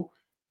skillful,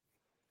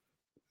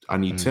 I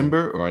need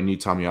Timber or I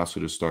need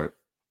Tomiyasu to start.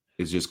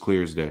 It's just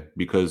clear as day,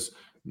 because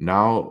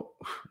now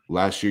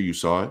last year you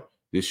saw it.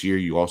 This year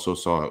you also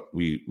saw it.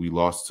 We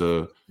lost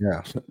to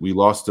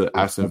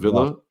Aston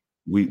Villa.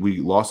 We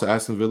lost to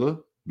Aston Villa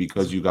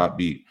because you got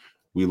beat.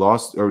 We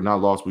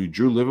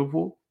drew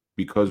Liverpool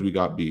because we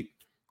got beat.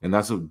 And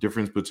that's a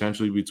difference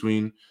potentially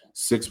between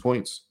 6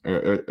 points,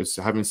 or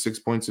having 6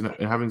 points and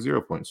having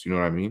 0 points. You know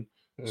what I mean?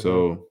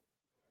 So,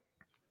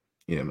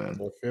 yeah, man.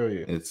 I feel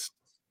you. It's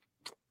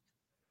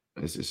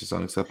just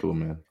unacceptable,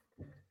 man.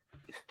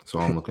 That's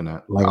all I'm looking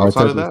at. Like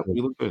outside of that,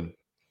 we look good.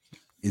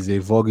 Is a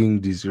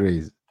voguing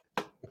disgrace.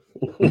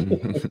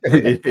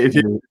 It is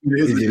a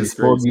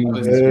disgrace.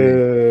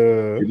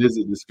 It is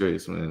a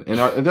disgrace, man.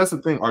 And that's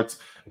the thing. I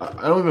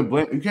don't even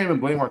blame. You can't even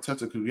blame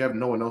Arteta, because we have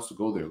no one else to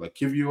go there. Like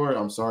Kivior,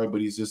 I'm sorry,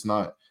 but he's just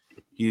not.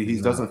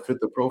 He doesn't fit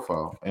the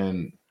profile,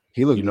 and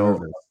he looks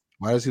nervous.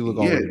 Why does he look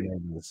all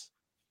nervous?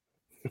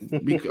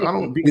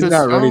 Because he's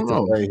not ready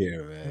to play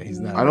here, man. He's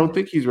not. I don't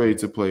think he's ready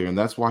to play, and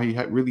that's why he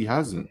really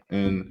hasn't.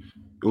 And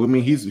I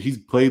mean, he's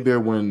played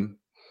there when.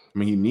 I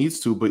mean, he needs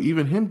to, but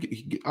even him. We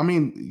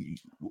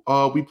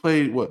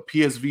played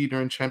PSV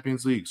during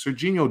Champions League.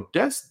 Serginho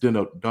Dest done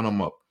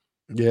him up.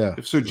 Yeah.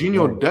 If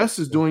Serginho Dest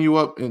is doing you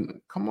up, and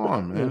come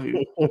on, man.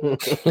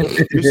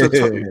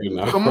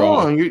 Come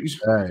on,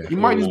 you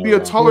might just be a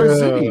taller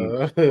city.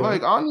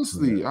 Like,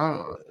 honestly,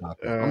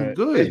 I'm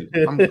good.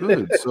 I'm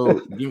good. So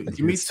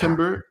give me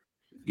Timber.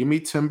 Give me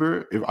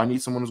Timber. If I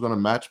need someone who's going to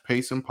match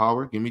pace and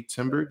power, give me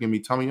Timber. Give me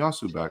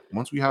Tomiyasu back.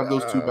 Once we have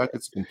those two back,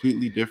 it's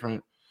completely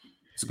different.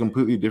 It's a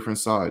completely different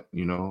side,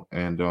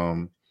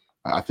 and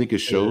I think it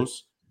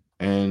shows.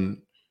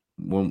 And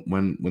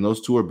when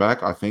those two are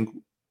back, I think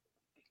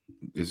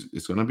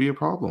it's going to be a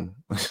problem.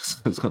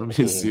 It's going to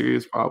be a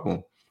serious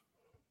problem.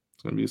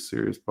 It's going to be a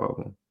serious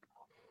problem.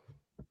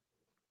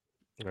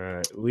 All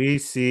right, we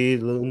see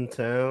Luton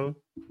Town.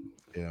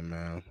 Yeah,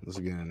 man. Let's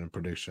get into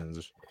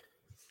predictions.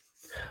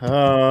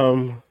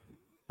 My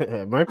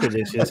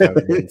predictions have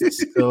been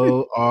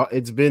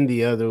it's been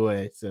the other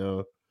way.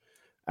 So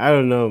I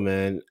don't know,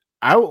 man.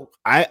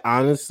 I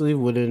honestly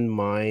wouldn't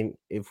mind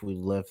if we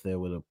left there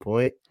with a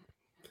point.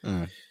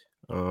 But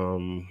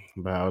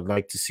I would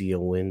like to see a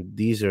win.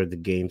 These are the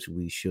games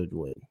we should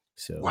win.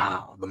 So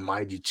wow, the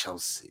mighty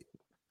Chelsea.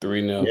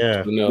 3-0.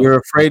 Yeah. 2-0. You're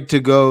afraid to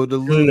go to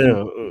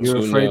Luton.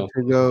 You're 2-0. afraid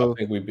to go. I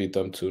think we beat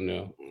them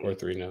 2-0 or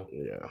 3-0.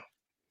 Yeah.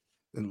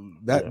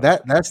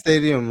 That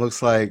stadium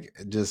looks like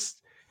just.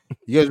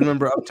 You guys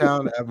remember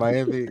Uptown at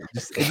Miami?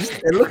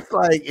 It looks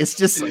like it's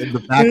just in the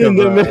back of you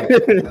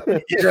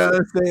know what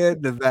I'm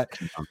saying? The back.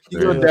 You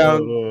go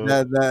down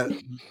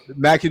that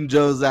Mac and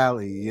Joe's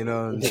alley, you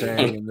know what I'm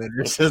saying? And then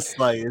it's just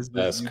like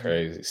that's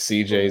crazy.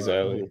 CJ's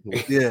alley.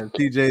 Yeah,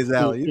 CJ's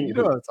alley. You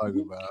know what I'm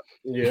talking about.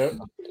 Yeah.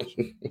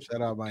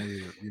 Shout out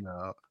Miami,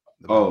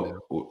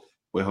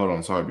 Wait, hold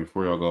on. Sorry,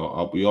 before y'all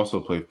go, we also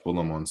play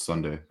Fulham on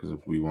Sunday, because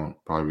we won't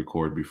probably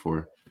record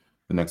before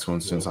the next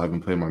one, since I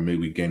haven't played my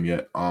midweek game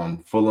yet.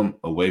 Fulham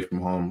away from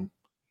home,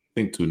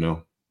 I think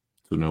 2-0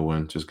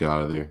 win. Just get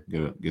out of there,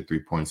 get 3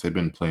 points. They've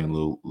been playing a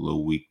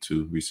little weak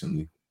too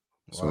recently.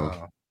 So,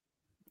 wow.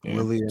 Yeah,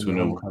 Willie and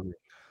 2-0.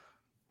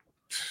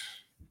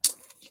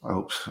 I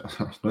hope.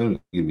 Don't even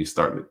get me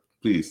started,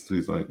 please.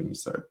 Please don't get me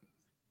started.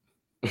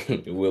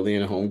 Willie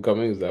and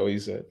homecoming, is that what you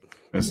said?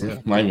 It's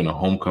not even a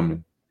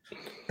homecoming.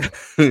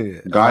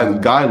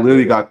 Guy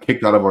literally got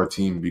kicked out of our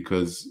team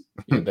because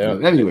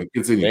anyway,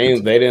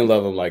 continue. They didn't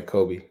love him like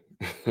Kobe.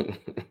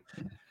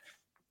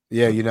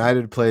 Yeah,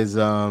 United plays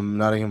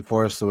Nottingham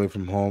Forest away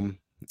from home.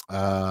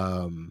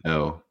 I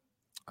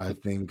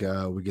think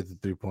we get the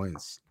 3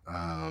 points.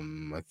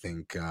 I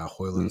think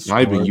Højlund.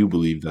 Not even you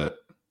believe that.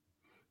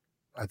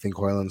 I think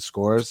Højlund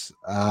scores,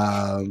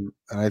 and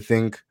I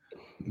think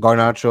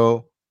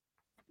Garnacho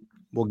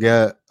will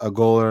get a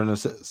goal or an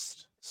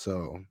assist.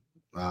 So.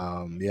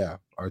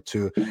 Our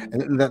two,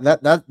 and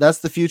that's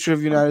the future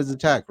of United's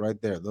attack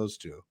right there. Those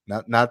two,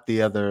 not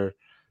the other.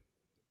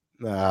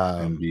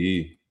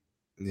 MB.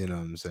 You know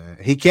what I'm saying?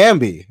 He can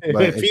be,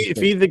 but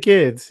feed the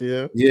kids.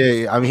 Yeah.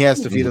 I mean, he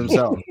has to feed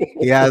himself.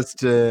 He has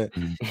to.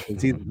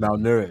 He's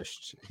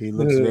malnourished. He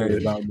looks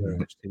very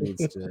malnourished. He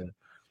needs to.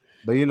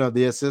 But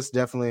the assist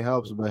definitely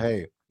helps. But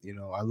hey,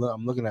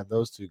 I'm looking at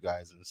those two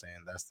guys and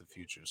saying that's the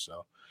future.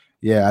 So,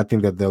 yeah, I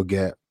think that they'll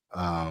get.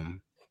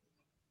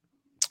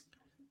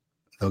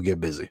 they'll get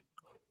busy.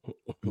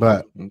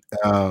 But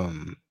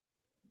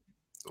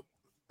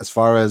as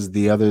far as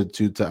the other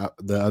teams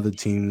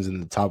in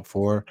the top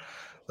 4,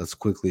 let's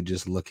quickly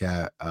just look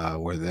at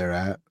where they're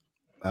at.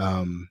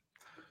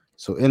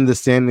 So in the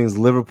standings,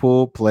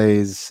 Liverpool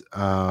plays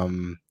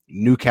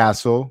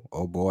Newcastle.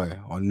 Oh boy,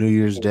 on New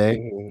Year's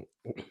Day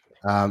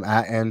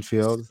at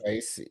Anfield.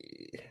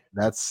 Spicy.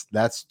 That's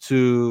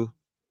gonna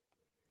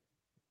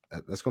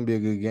be a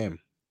good game.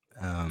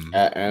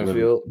 At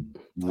Anfield.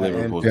 I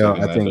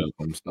think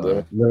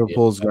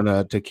Liverpool's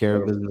gonna take care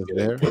of business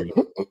there.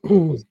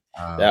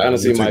 That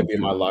honestly might be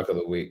my lock of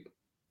the week.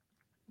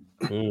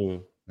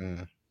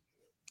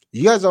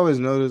 You guys always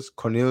notice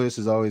Cornelius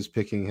is always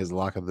picking his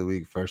lock of the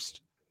week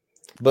first.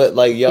 But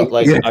I mean, you know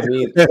what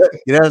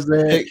I'm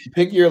saying?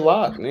 Pick your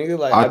lock, nigga.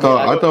 Like I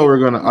thought we were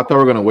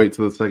gonna wait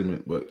till the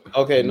segment, but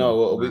okay,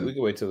 no, we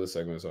can wait till the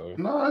segment's over.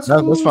 No,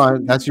 that's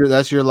fine. That's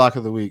your lock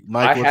of the week,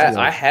 Mike.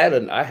 I had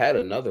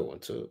another one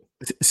too.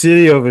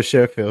 City over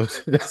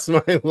Sheffield. That's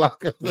my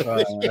lock of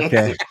the week.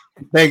 Okay,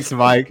 thanks,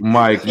 Mike. All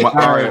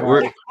right,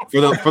 we're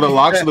for the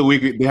locks of the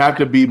week. They have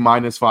to be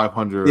minus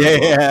 500.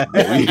 Yeah.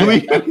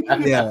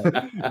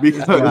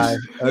 Because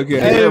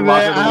okay.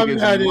 lock of the week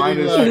is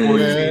minus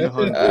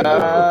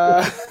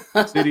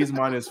 1400. City's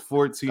minus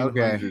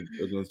 1400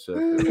 against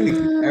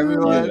Sheffield.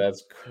 Everyone,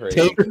 that's crazy.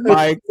 Take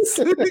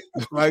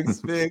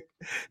Mike's pick.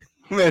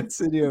 Man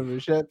City over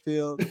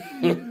Sheffield.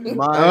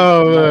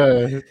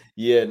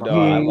 Yeah, no,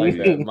 I like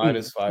that.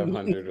 Minus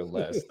 500 or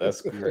less. That's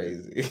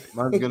crazy.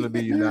 Mine's gonna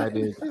be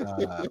United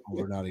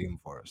over Nottingham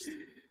Forest.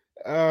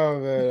 Oh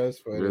man, that's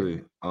funny.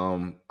 Really?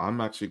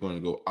 I'm actually going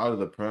to go out of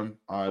the Prem.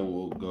 I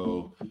will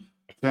go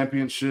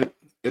Championship,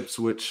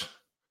 Ipswich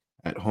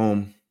at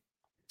home.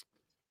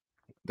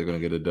 They're gonna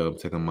get a dub.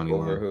 Take a money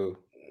Over line.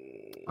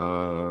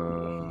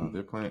 who?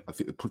 They're playing. I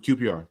think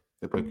QPR.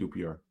 They play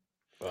QPR.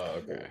 Oh,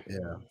 okay.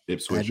 Yeah.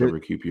 Ipswich over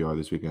QPR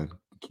this weekend.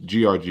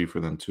 GRG for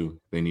them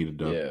too. They need a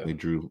dub. Yeah. They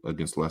drew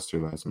against Leicester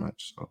last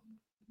match. So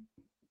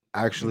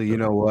actually, you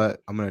know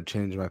what? I'm gonna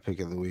change my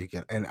pick of the week,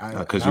 and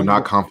because you're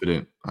not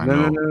confident. I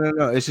know.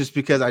 No. It's just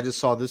because I just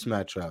saw this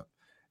matchup,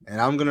 and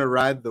I'm gonna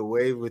ride the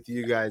wave with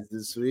you guys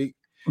this week,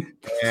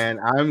 and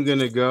I'm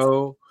gonna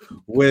go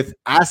with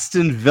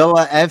Aston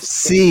Villa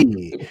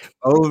FC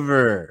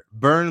over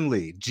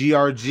Burnley.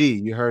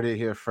 GRG. You heard it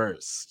here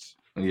first.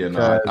 Yeah,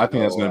 no, I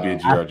think that's going to be a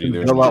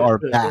GRG. Villa are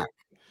back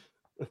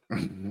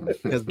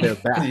because they're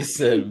back. You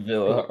said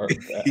Villa are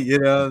back. You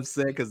know what I'm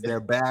saying? Because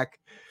they're back,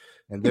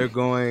 and they're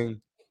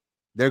going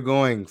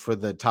for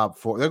the top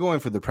 4. They're going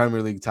for the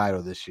Premier League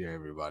title this year.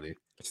 Everybody,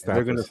 and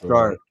they're going to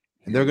start.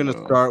 And they're going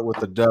to start with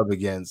the dub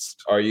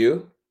against. Are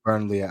you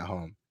Burnley at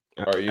home?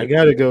 Are you? I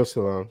gotta go,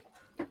 Salon.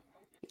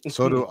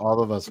 So do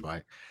all of us,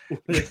 Mike.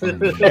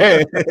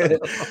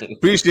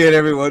 Appreciate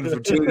everyone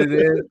for tuning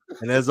in.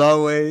 And as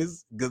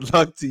always, good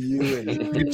luck to you and